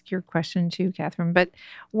you ask your question too, Catherine. But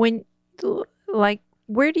when you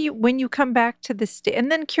come back to the state,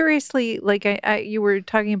 and then curiously, you were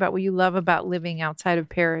talking about what you love about living outside of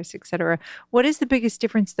Paris, et cetera. What is the biggest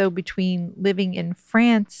difference, though, between living in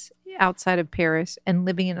France outside of Paris and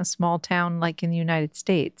living in a small town like in the United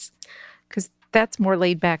States? Because that's more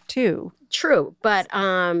laid back too. True, but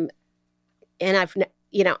and I've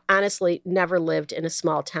honestly never lived in a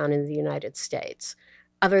small town in the United States,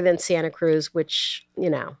 other than Santa Cruz, which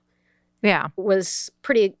was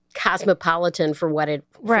pretty cosmopolitan for what it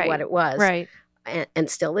was, right, and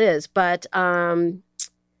still is. But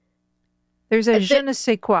there's a je ne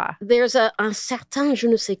sais quoi. There's a certain je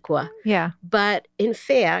ne sais quoi. Yeah. But in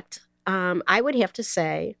fact, I would have to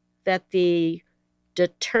say that the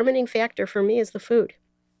determining factor for me is the food.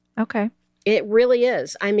 Okay. It really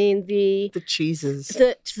is. I mean, the cheeses.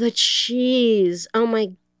 The cheese. Oh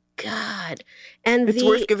my God. And It's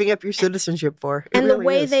worth giving up your citizenship for. It and really the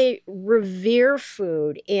way is. they revere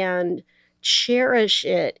food and cherish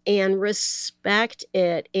it and respect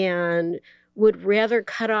it and would rather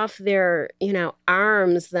cut off their,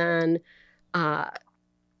 arms than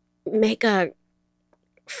make a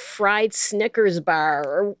fried Snickers bar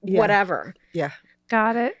or whatever. Yeah.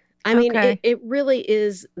 Got it. I mean, Okay. it really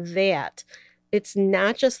is that. It's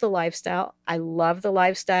not just the lifestyle. I love the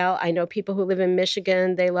lifestyle. I know people who live in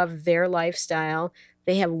Michigan, they love their lifestyle.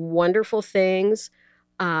 They have wonderful things.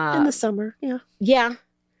 In the summer, yeah. Yeah.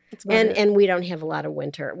 That's about it. And we don't have a lot of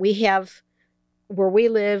winter. We have, where we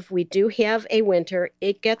live, we do have a winter.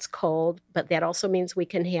 It gets cold, but that also means we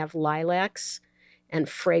can have lilacs and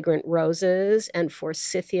fragrant roses and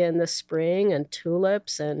forsythia in the spring and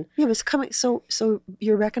tulips and Yeah, but it's coming. So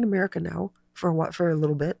you're back in America now for a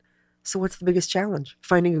little bit. So what's the biggest challenge?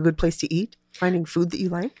 Finding a good place to eat? Finding food that you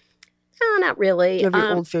like? no, not really. Do you have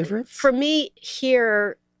your old favorites? For me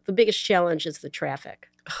here, the biggest challenge is the traffic.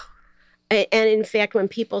 And in fact, when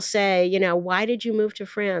people say, why did you move to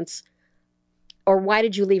France? Or why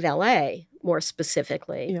did you leave LA, more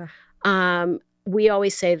specifically? Yeah. We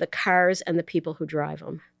always say the cars and the people who drive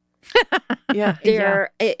them. Yeah.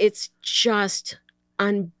 It's just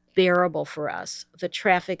unbearable for us. The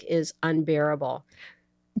traffic is unbearable.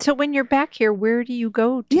 So when you're back here, where do you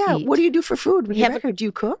go to Yeah. eat? What do you do for food when you're Have back here? Do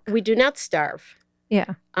you cook? We do not starve.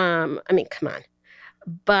 Yeah. I mean, come on.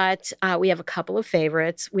 But we have a couple of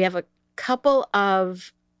favorites. We have a couple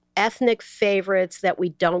of ethnic favorites that we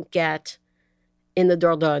don't get in the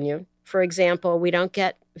Dordogne. For example, we don't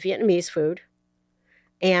get Vietnamese food.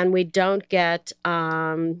 And we don't get,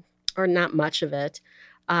 or not much of it,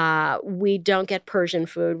 we don't get Persian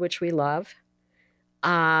food, which we love.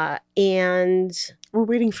 And, We're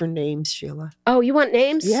waiting for names, Sheila. oh, you want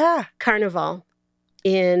names? Yeah. Carnival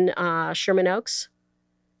in Sherman Oaks.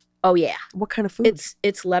 Oh, yeah. What kind of food?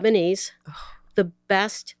 It's Lebanese. The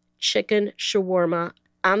best chicken shawarma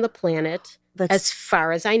on the planet, That's as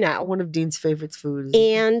far as I know. one of Dean's favorite foods.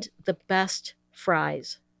 And the best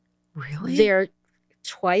fries. Really? They're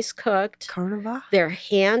twice cooked. Carnival? They're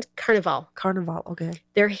Carnival. Carnival, okay.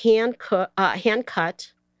 They're hand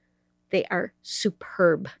cut. They are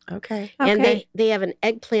superb. Okay. And Okay. they have an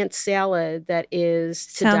eggplant salad that is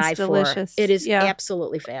to Sounds die delicious. for. It is Yeah.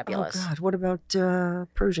 absolutely fabulous. Oh, God. What about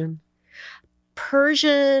Persian?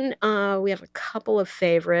 Persian, we have a couple of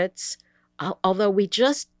favorites. Although we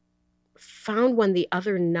just found one the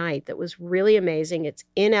other night that was really amazing. It's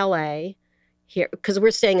in LA here because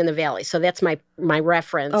we're staying in the Valley. So that's my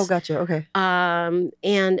reference. Oh, gotcha. Okay.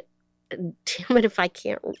 And damn it if I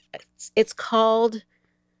can't. It's called.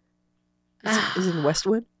 Is it in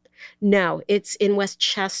Westwood? No, it's in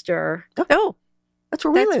Westchester. Oh, That's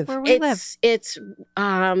where we that's live. where we live. It's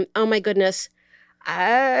oh my goodness,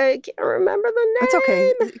 I can't remember the name. That's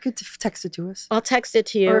okay. You could text it to us. I'll text it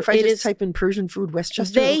to you. Or if I It just is- type in Persian food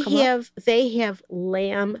Westchester, they it'll come up. have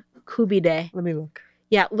lamb kubide. Let me look.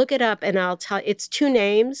 Yeah, look it up and I'll tell. It's two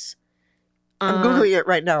names. I'm Googling it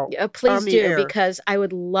right now. Please on the do air. because I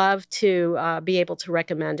would love to be able to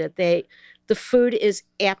recommend it. The food is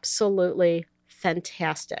absolutely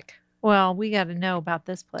fantastic. Well, we got to know about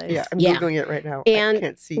this place. Yeah, I'm Yeah. Googling it right now. And I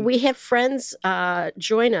can't see. We have friends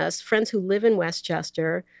join us, friends who live in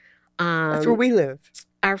Westchester. That's where we live.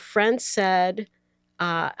 Our friend said,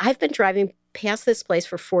 I've been driving past this place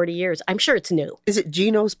for 40 years. I'm sure it's new. Is it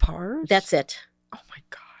Gino's Pars? That's it. Oh, my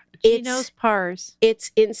God. Gino's Pars.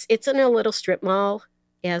 It's in a little strip mall,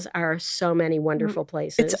 as are so many wonderful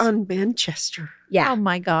places. It's on Manchester. Yeah. Oh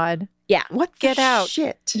my God. Yeah. What the Get out.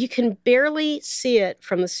 shit? You can barely see it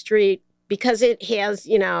from the street because it has,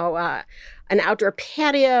 an outdoor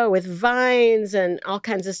patio with vines and all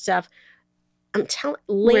kinds of stuff. I'm telling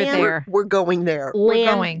We're lamb, there. We're going there.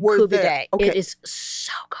 lamb going. We're there. kubide. Okay. It is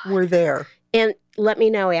so good. We're there. And let me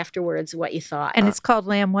know afterwards what you thought. And it's called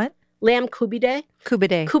lamb what? Lamb kubide.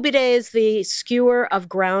 Kubide. Kubide is the skewer of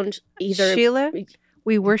ground either. Sheila,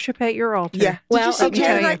 we worship at your altar. Yeah. Well, did you see okay.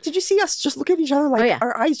 Jan and I? Did you see us just look at each other like Oh, yeah.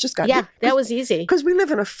 our eyes just got Yeah, that was easy. because we live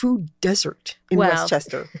in a food desert in Well,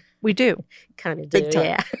 Westchester. We do. Kind of do, Big time.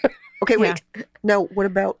 yeah. Okay, Yeah. wait. Now, what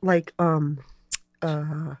about like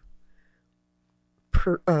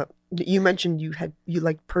you mentioned you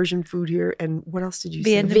like Persian food here, and what else did you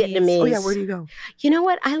say? Vietnamese. Oh yeah, where do you go? You know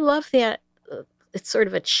what? I love that. It's sort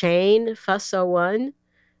of a chain, Fusso One.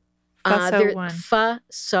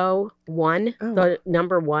 Fusso One, Oh. the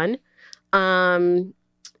number one. And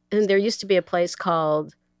there used to be a place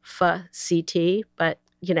called CT, but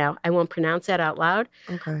I won't pronounce that out loud.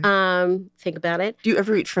 Okay. Think about it. Do you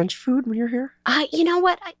ever eat French food when you're here? You know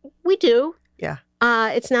what? We do. Yeah.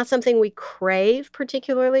 It's not something we crave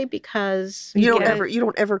particularly because You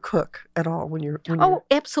don't ever cook at all when you're Oh,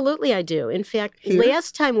 absolutely I do. In fact, Here?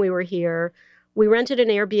 last time we were here, we rented an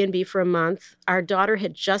Airbnb for a month. Our daughter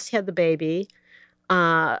had just had the baby.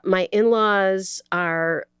 My in-laws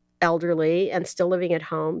are elderly and still living at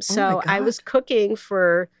home. So I was cooking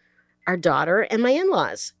for our daughter and my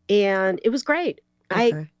in-laws, and it was great.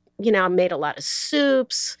 Okay. I made a lot of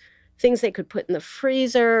soups, things they could put in the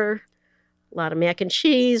freezer, a lot of mac and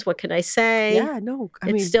cheese. What can I say? Yeah, no.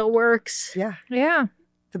 I mean, still works. yeah. Yeah.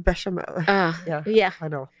 The bechamel. Yeah. I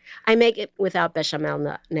know. I make it without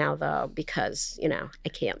bechamel now, though, because, I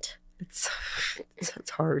can't. It's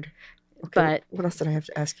hard. Okay. But what else did I have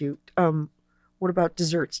to ask you? What about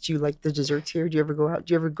desserts? Do you like the desserts here? Do you ever go out?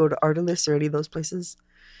 Do you ever go to Artelis or any of those places?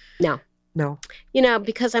 No.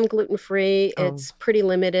 Because I'm gluten-free, it's pretty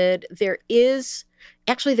limited. There's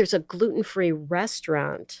a gluten-free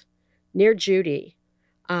restaurant near Judy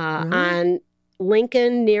on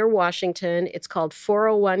Lincoln near Washington. It's called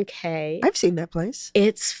 401k. I've seen that place.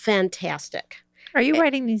 It's fantastic. Are you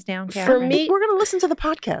writing these down, For Catherine? me, We're going to listen to the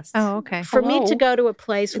podcast. Oh, okay. For me to go to a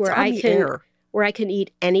place It's where on the air. I can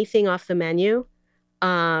eat anything off the menu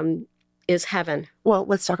is heaven. Well,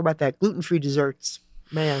 let's talk about that. Gluten-free desserts.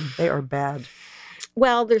 Man, they are bad.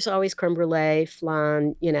 Well, there's always creme brulee,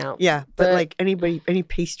 flan, Yeah, but like any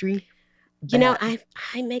pastry? Bad.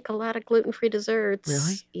 I make a lot of gluten-free desserts.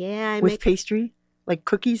 Really? Yeah. With pastry? Like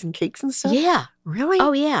cookies and cakes and stuff? Yeah. Really?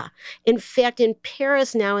 Oh, yeah. In fact, in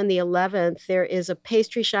Paris now in the 11th, there is a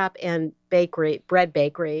pastry shop and bread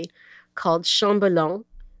bakery called Chambellan.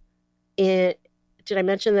 Did I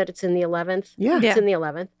mention that it's in the 11th? Yeah. It's in the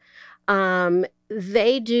 11th.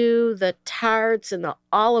 They do the tarts and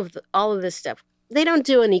all of this stuff. They don't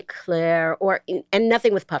do an eclair and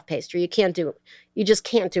nothing with puff pastry. You just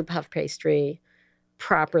can't do puff pastry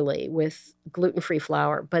properly with gluten-free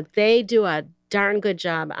flour. But they do a darn good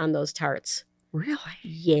job on those tarts. Really?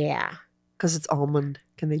 Yeah. Because it's almond.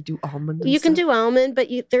 Can they do almond? You can do almond, but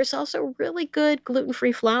there's also really good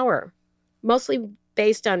gluten-free flour, mostly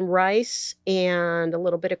based on rice and a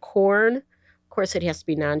little bit of corn. Of course, it has to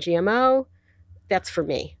be non-GMO. That's for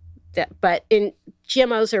me. But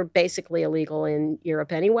GMOs are basically illegal in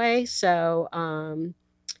Europe anyway. So,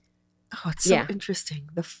 it's so interesting.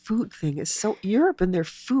 The food thing is Europe and their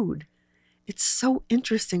food. It's so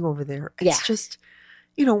interesting over there. It's just,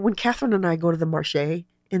 when Catherine and I go to the marché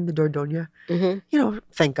in the Dordogne,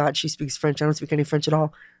 thank God she speaks French. I don't speak any French at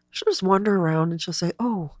all. She'll just wander around and she'll say,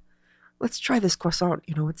 "Oh, let's try this croissant.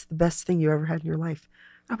 It's the best thing you ever had in your life."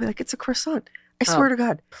 I'll be like, "It's a croissant. I swear to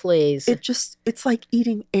God. Please." It's like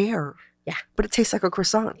eating air. Yeah. But it tastes like a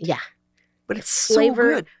croissant. Yeah. But it's so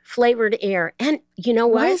good. Flavored air. And you know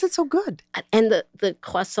what? Why is it so good? And the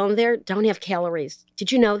croissants there don't have calories.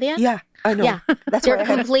 Did you know that? Yeah, I know. Yeah. That's They're why I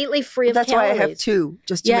have, completely free of that's calories. why I have two,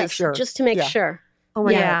 just to make sure. Just to make Yeah. sure. Oh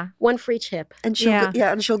my Yeah. God. One free chip. And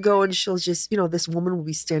she'll go and she'll just, this woman will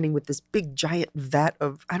be standing with this big giant vat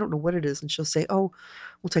of, I don't know what it is. And she'll say, "Oh,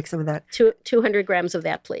 we'll take some of that." 200 grams of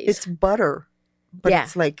that, please. It's butter. But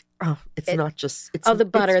it's like, not just. The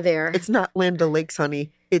butter there. It's not Land O'Lakes,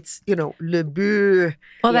 honey. It's, le beurre.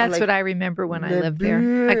 Well, that's what I remember when I lived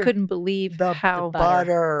there. I couldn't believe how the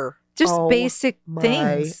butter. just Oh, basic my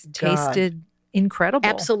things God. tasted incredible.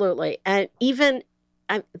 Absolutely. And even,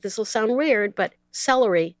 this will sound weird, but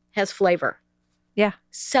celery has flavor. Yeah.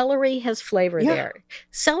 Celery has flavor there.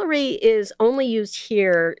 Celery is only used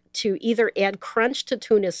here to either add crunch to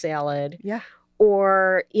tuna salad. Yeah.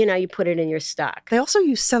 Or, you put it in your stock. They also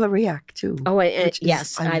use celeriac too. Oh,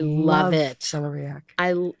 yes, I love it. Celeriac.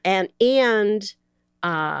 And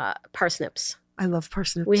parsnips. I love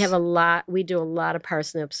parsnips. We do a lot of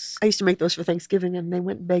parsnips. I used to make those for Thanksgiving and they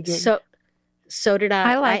went begging. So did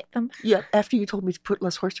I. I like them. Yeah, after you told me to put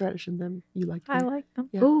less horseradish in them, you liked them. I like them.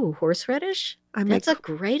 Yeah. Ooh, horseradish? That's a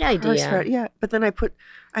great idea. Yeah, but then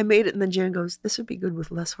I made it and then Jan goes, "This would be good with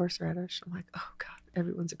less horseradish." I'm like, "Oh God,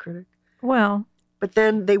 everyone's a critic." Well, but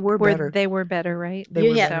then they were better. They were better, right? They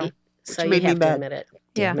were better. So made you have me to mad. admit it.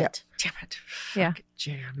 Yeah. Damn it. Damn it. Yeah. Fuck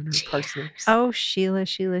Jan and her parsnips. Oh, Sheila.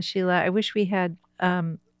 I wish we had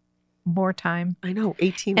more time. I know,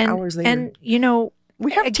 18 hours later. And,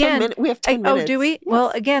 we have 10 minutes. We have 10 minutes. Oh, do we? Yes. Well,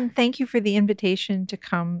 again, thank you for the invitation to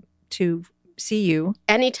come to see you.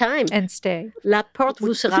 Anytime. And stay. La porte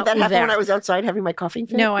vous sera Did that happen when ouverte. I was outside having my coffee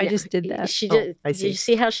fit? No, I just did that. She did. I Did see. you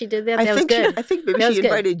see how she did that? I That was think good. I think maybe That was she good.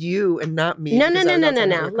 invited you and not me. No. because I was outside having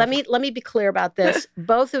my Let coffee. me be clear about this.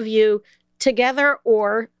 Both of you, together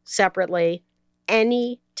or separately,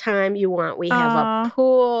 any time you want. We have Aw. a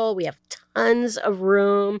pool. We have tons of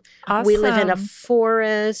room. Awesome. We live in a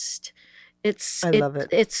forest. It's I love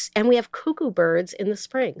it. And we have cuckoo birds in the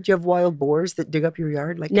spring. Do you have wild boars that dig up your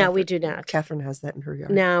yard? Like No, we do not. Catherine has that in her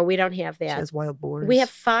yard. No, we don't have She that. has wild boars. We have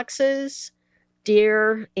foxes,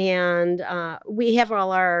 deer, and we have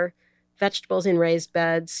all our vegetables in raised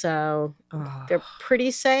beds, so they're pretty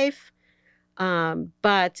safe.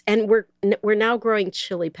 But we're now growing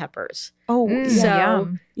chili peppers. Oh, So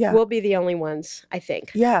yum. yeah. we'll be the only ones, I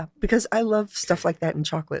think. Yeah, because I love stuff like that in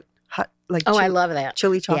chocolate. Hot, like I love that.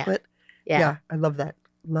 chili chocolate. Yeah. Yeah, I love that.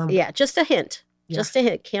 Yeah, just a hint. Yeah. Just a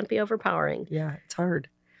hint. Can't be overpowering. Yeah, it's hard.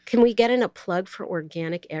 Can we get in a plug for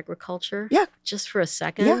organic agriculture? Yeah. Just for a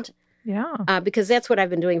second? Yeah. Because that's what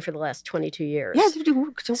I've been doing for the last 22 years. Yeah,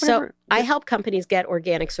 so So whatever. I help companies get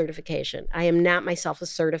organic certification. I am not myself a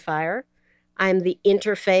certifier. I'm the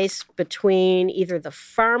interface between either the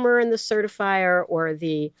farmer and the certifier or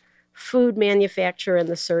the food manufacturer and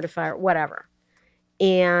the certifier, whatever.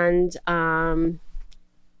 And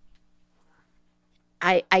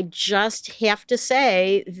I just have to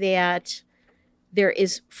say that there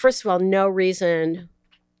is, first of all, no reason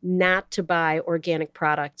not to buy organic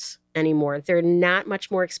products anymore. They're not much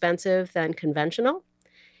more expensive than conventional.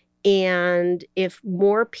 And if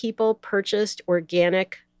more people purchased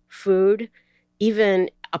organic food, even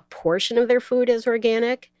a portion of their food is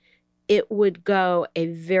organic, it would go a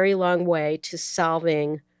very long way to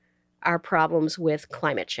solving our problems with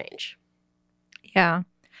climate change. Yeah.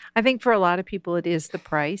 I think for a lot of people, it is the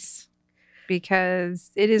price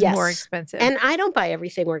because it is more expensive. And I don't buy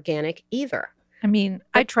everything organic either. I mean,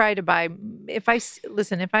 I try to buy, if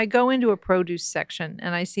I go into a produce section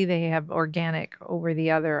and I see they have organic over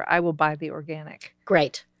the other, I will buy the organic.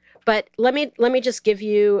 Great. But let me just give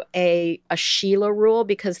you a Sheila rule,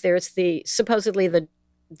 because there's supposedly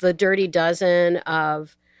the dirty dozen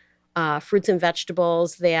of fruits and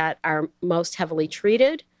vegetables that are most heavily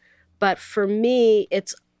treated. But for me,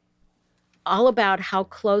 it's all about how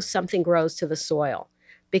close something grows to the soil.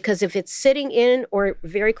 Because if it's sitting in or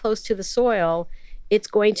very close to the soil, it's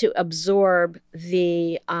going to absorb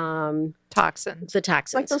the Toxins.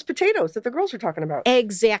 Like those potatoes that the girls were talking about.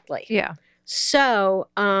 Exactly. Yeah. So,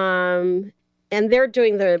 and they're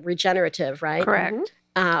doing the regenerative, right? Correct.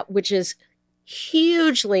 Which is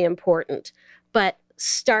hugely important. But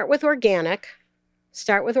start with organic.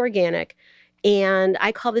 And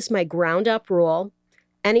I call this my ground up rule.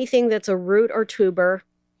 Anything that's a root or tuber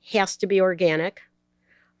has to be organic.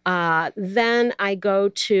 Then I go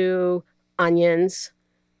to onions,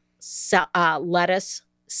 lettuce,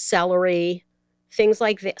 celery, things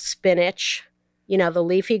like that, spinach, the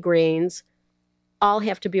leafy greens, all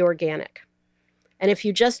have to be organic. And if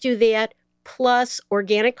you just do that, plus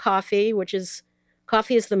organic coffee,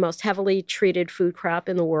 coffee is the most heavily treated food crop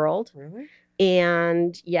in the world. Really?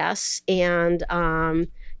 And yes, and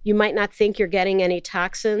you might not think you're getting any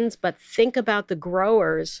toxins, but think about the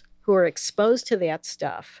growers who are exposed to that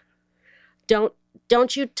stuff.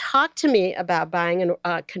 Don't you talk to me about buying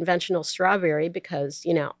a conventional strawberry, because,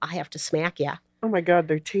 I have to smack you. Oh my God,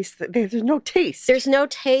 there's no taste. There's no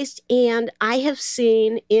taste. And I have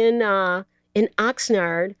seen in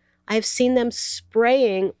Oxnard, I've seen them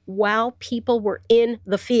spraying while people were in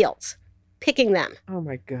the fields, picking them. Oh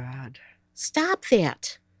my God. Stop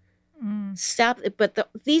that. Stop it. But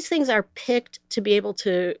these things are picked to be able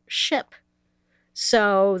to ship.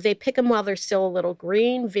 So they pick them while they're still a little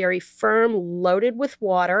green, very firm, loaded with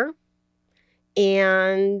water.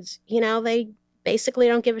 And, they basically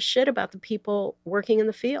don't give a shit about the people working in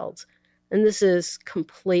the fields. And this is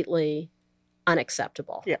completely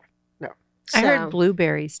unacceptable. Yeah, no. So, I heard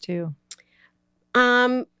blueberries too.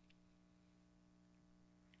 I'm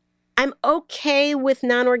okay with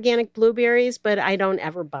non-organic blueberries, but I don't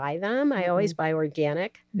ever buy them. I always buy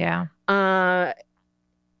organic. Yeah.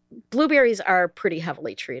 Blueberries are pretty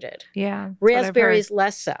heavily treated. Yeah. Raspberries,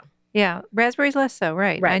 less so. Yeah. Raspberries less so.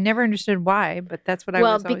 Right. I never understood why, but that's what I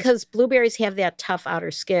was always... because blueberries have that tough outer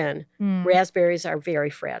skin. Raspberries are very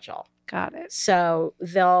fragile. Got it. So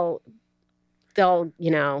they'll go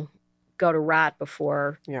to rot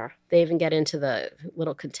before they even get into the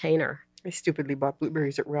little container. I stupidly bought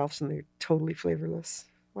blueberries at Ralph's and they're totally flavorless.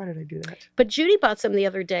 Why did I do that? But Judy bought some the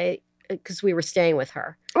other day because we were staying with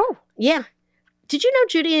her. Oh. Yeah. Did you know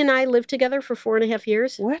Judy and I lived together for 4.5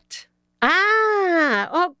 years? What?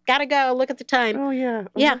 Gotta go. Look at the time. Oh, yeah.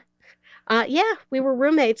 Yeah. We were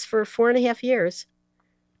roommates for 4.5 years.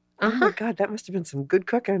 Oh, my God. That must have been some good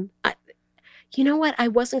cooking. You know what? I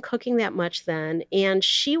wasn't cooking that much then. And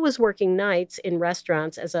she was working nights in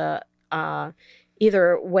restaurants as a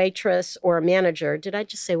either waitress or a manager. Did I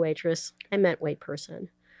just say waitress? I meant wait person.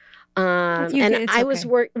 We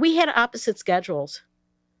had opposite schedules.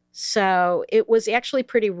 So it was actually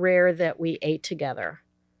pretty rare that we ate together.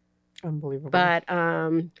 Unbelievable. But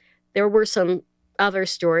there were some other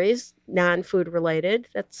stories, non-food related.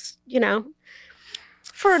 That's,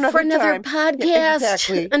 for another time. Podcast, Yeah,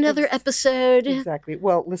 exactly. another episode. Exactly.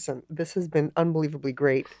 Well, listen, this has been unbelievably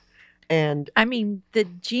great. And I mean, the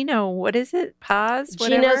Gino, what is it? Paz?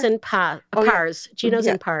 Geno's and Pars. Geno's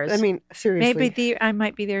yeah, and Pars. I mean, seriously. Maybe I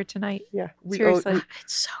might be there tonight. Yeah. Seriously.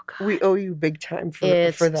 It's so good. We owe you big time for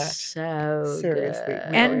It's that. so Seriously. good.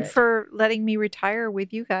 And for letting me retire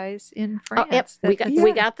with you guys in France. Yep.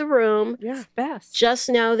 We got the room. Yeah. It's best. Just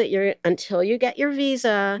know that until you get your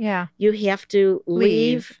visa, Yeah. you have to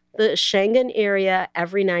leave the Schengen area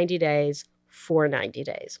every 90 days for 90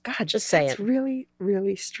 days. God, just saying. It's really,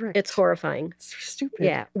 really strict. It's horrifying. It's stupid.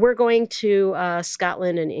 Yeah. We're going to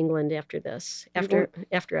Scotland and England after this, after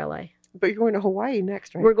LA. But you're going to Hawaii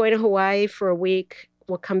next, right? We're going to Hawaii for a week.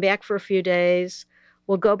 We'll come back for a few days.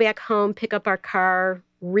 We'll go back home, pick up our car,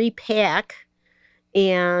 repack,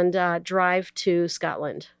 and drive to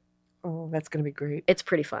Scotland. Oh, that's going to be great. It's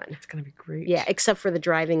pretty fun. It's going to be great. Yeah, except for the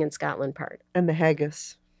driving in Scotland part. And the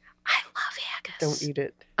haggis. I love haggis. Don't eat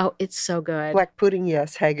it. Oh, it's so good. Black pudding,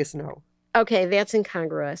 yes. Haggis, no. Okay, that's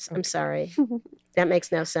incongruous. I'm sorry. That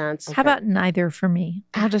makes no sense. How about neither for me?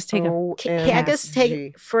 I'll just take Haggis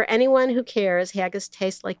for anyone who cares, haggis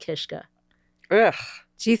tastes like kishka. Ugh.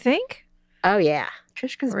 Do you think? Oh, yeah.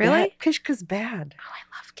 Kishka's Really? bad. Kishka's bad. Oh,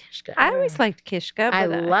 I love kishka. I always liked kishka, but I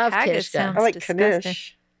love haggis kishka. sounds I like disgusting.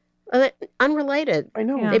 kanish. Unrelated. I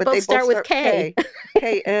know. Yeah. They but both start with K.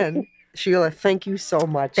 K-N. Sheila, thank you so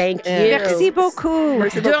much. Thank you. Merci beaucoup.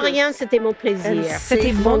 Merci De beaucoup. rien, c'était mon And plaisir. C'était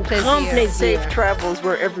safe, mon plaisir. Grand plaisir. safe travels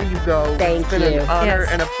wherever you go. Thank It's been you. an honor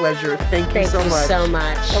Yes. and a pleasure. Thank you Thank so you much. so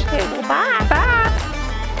much. Okay, well, bye. Bye.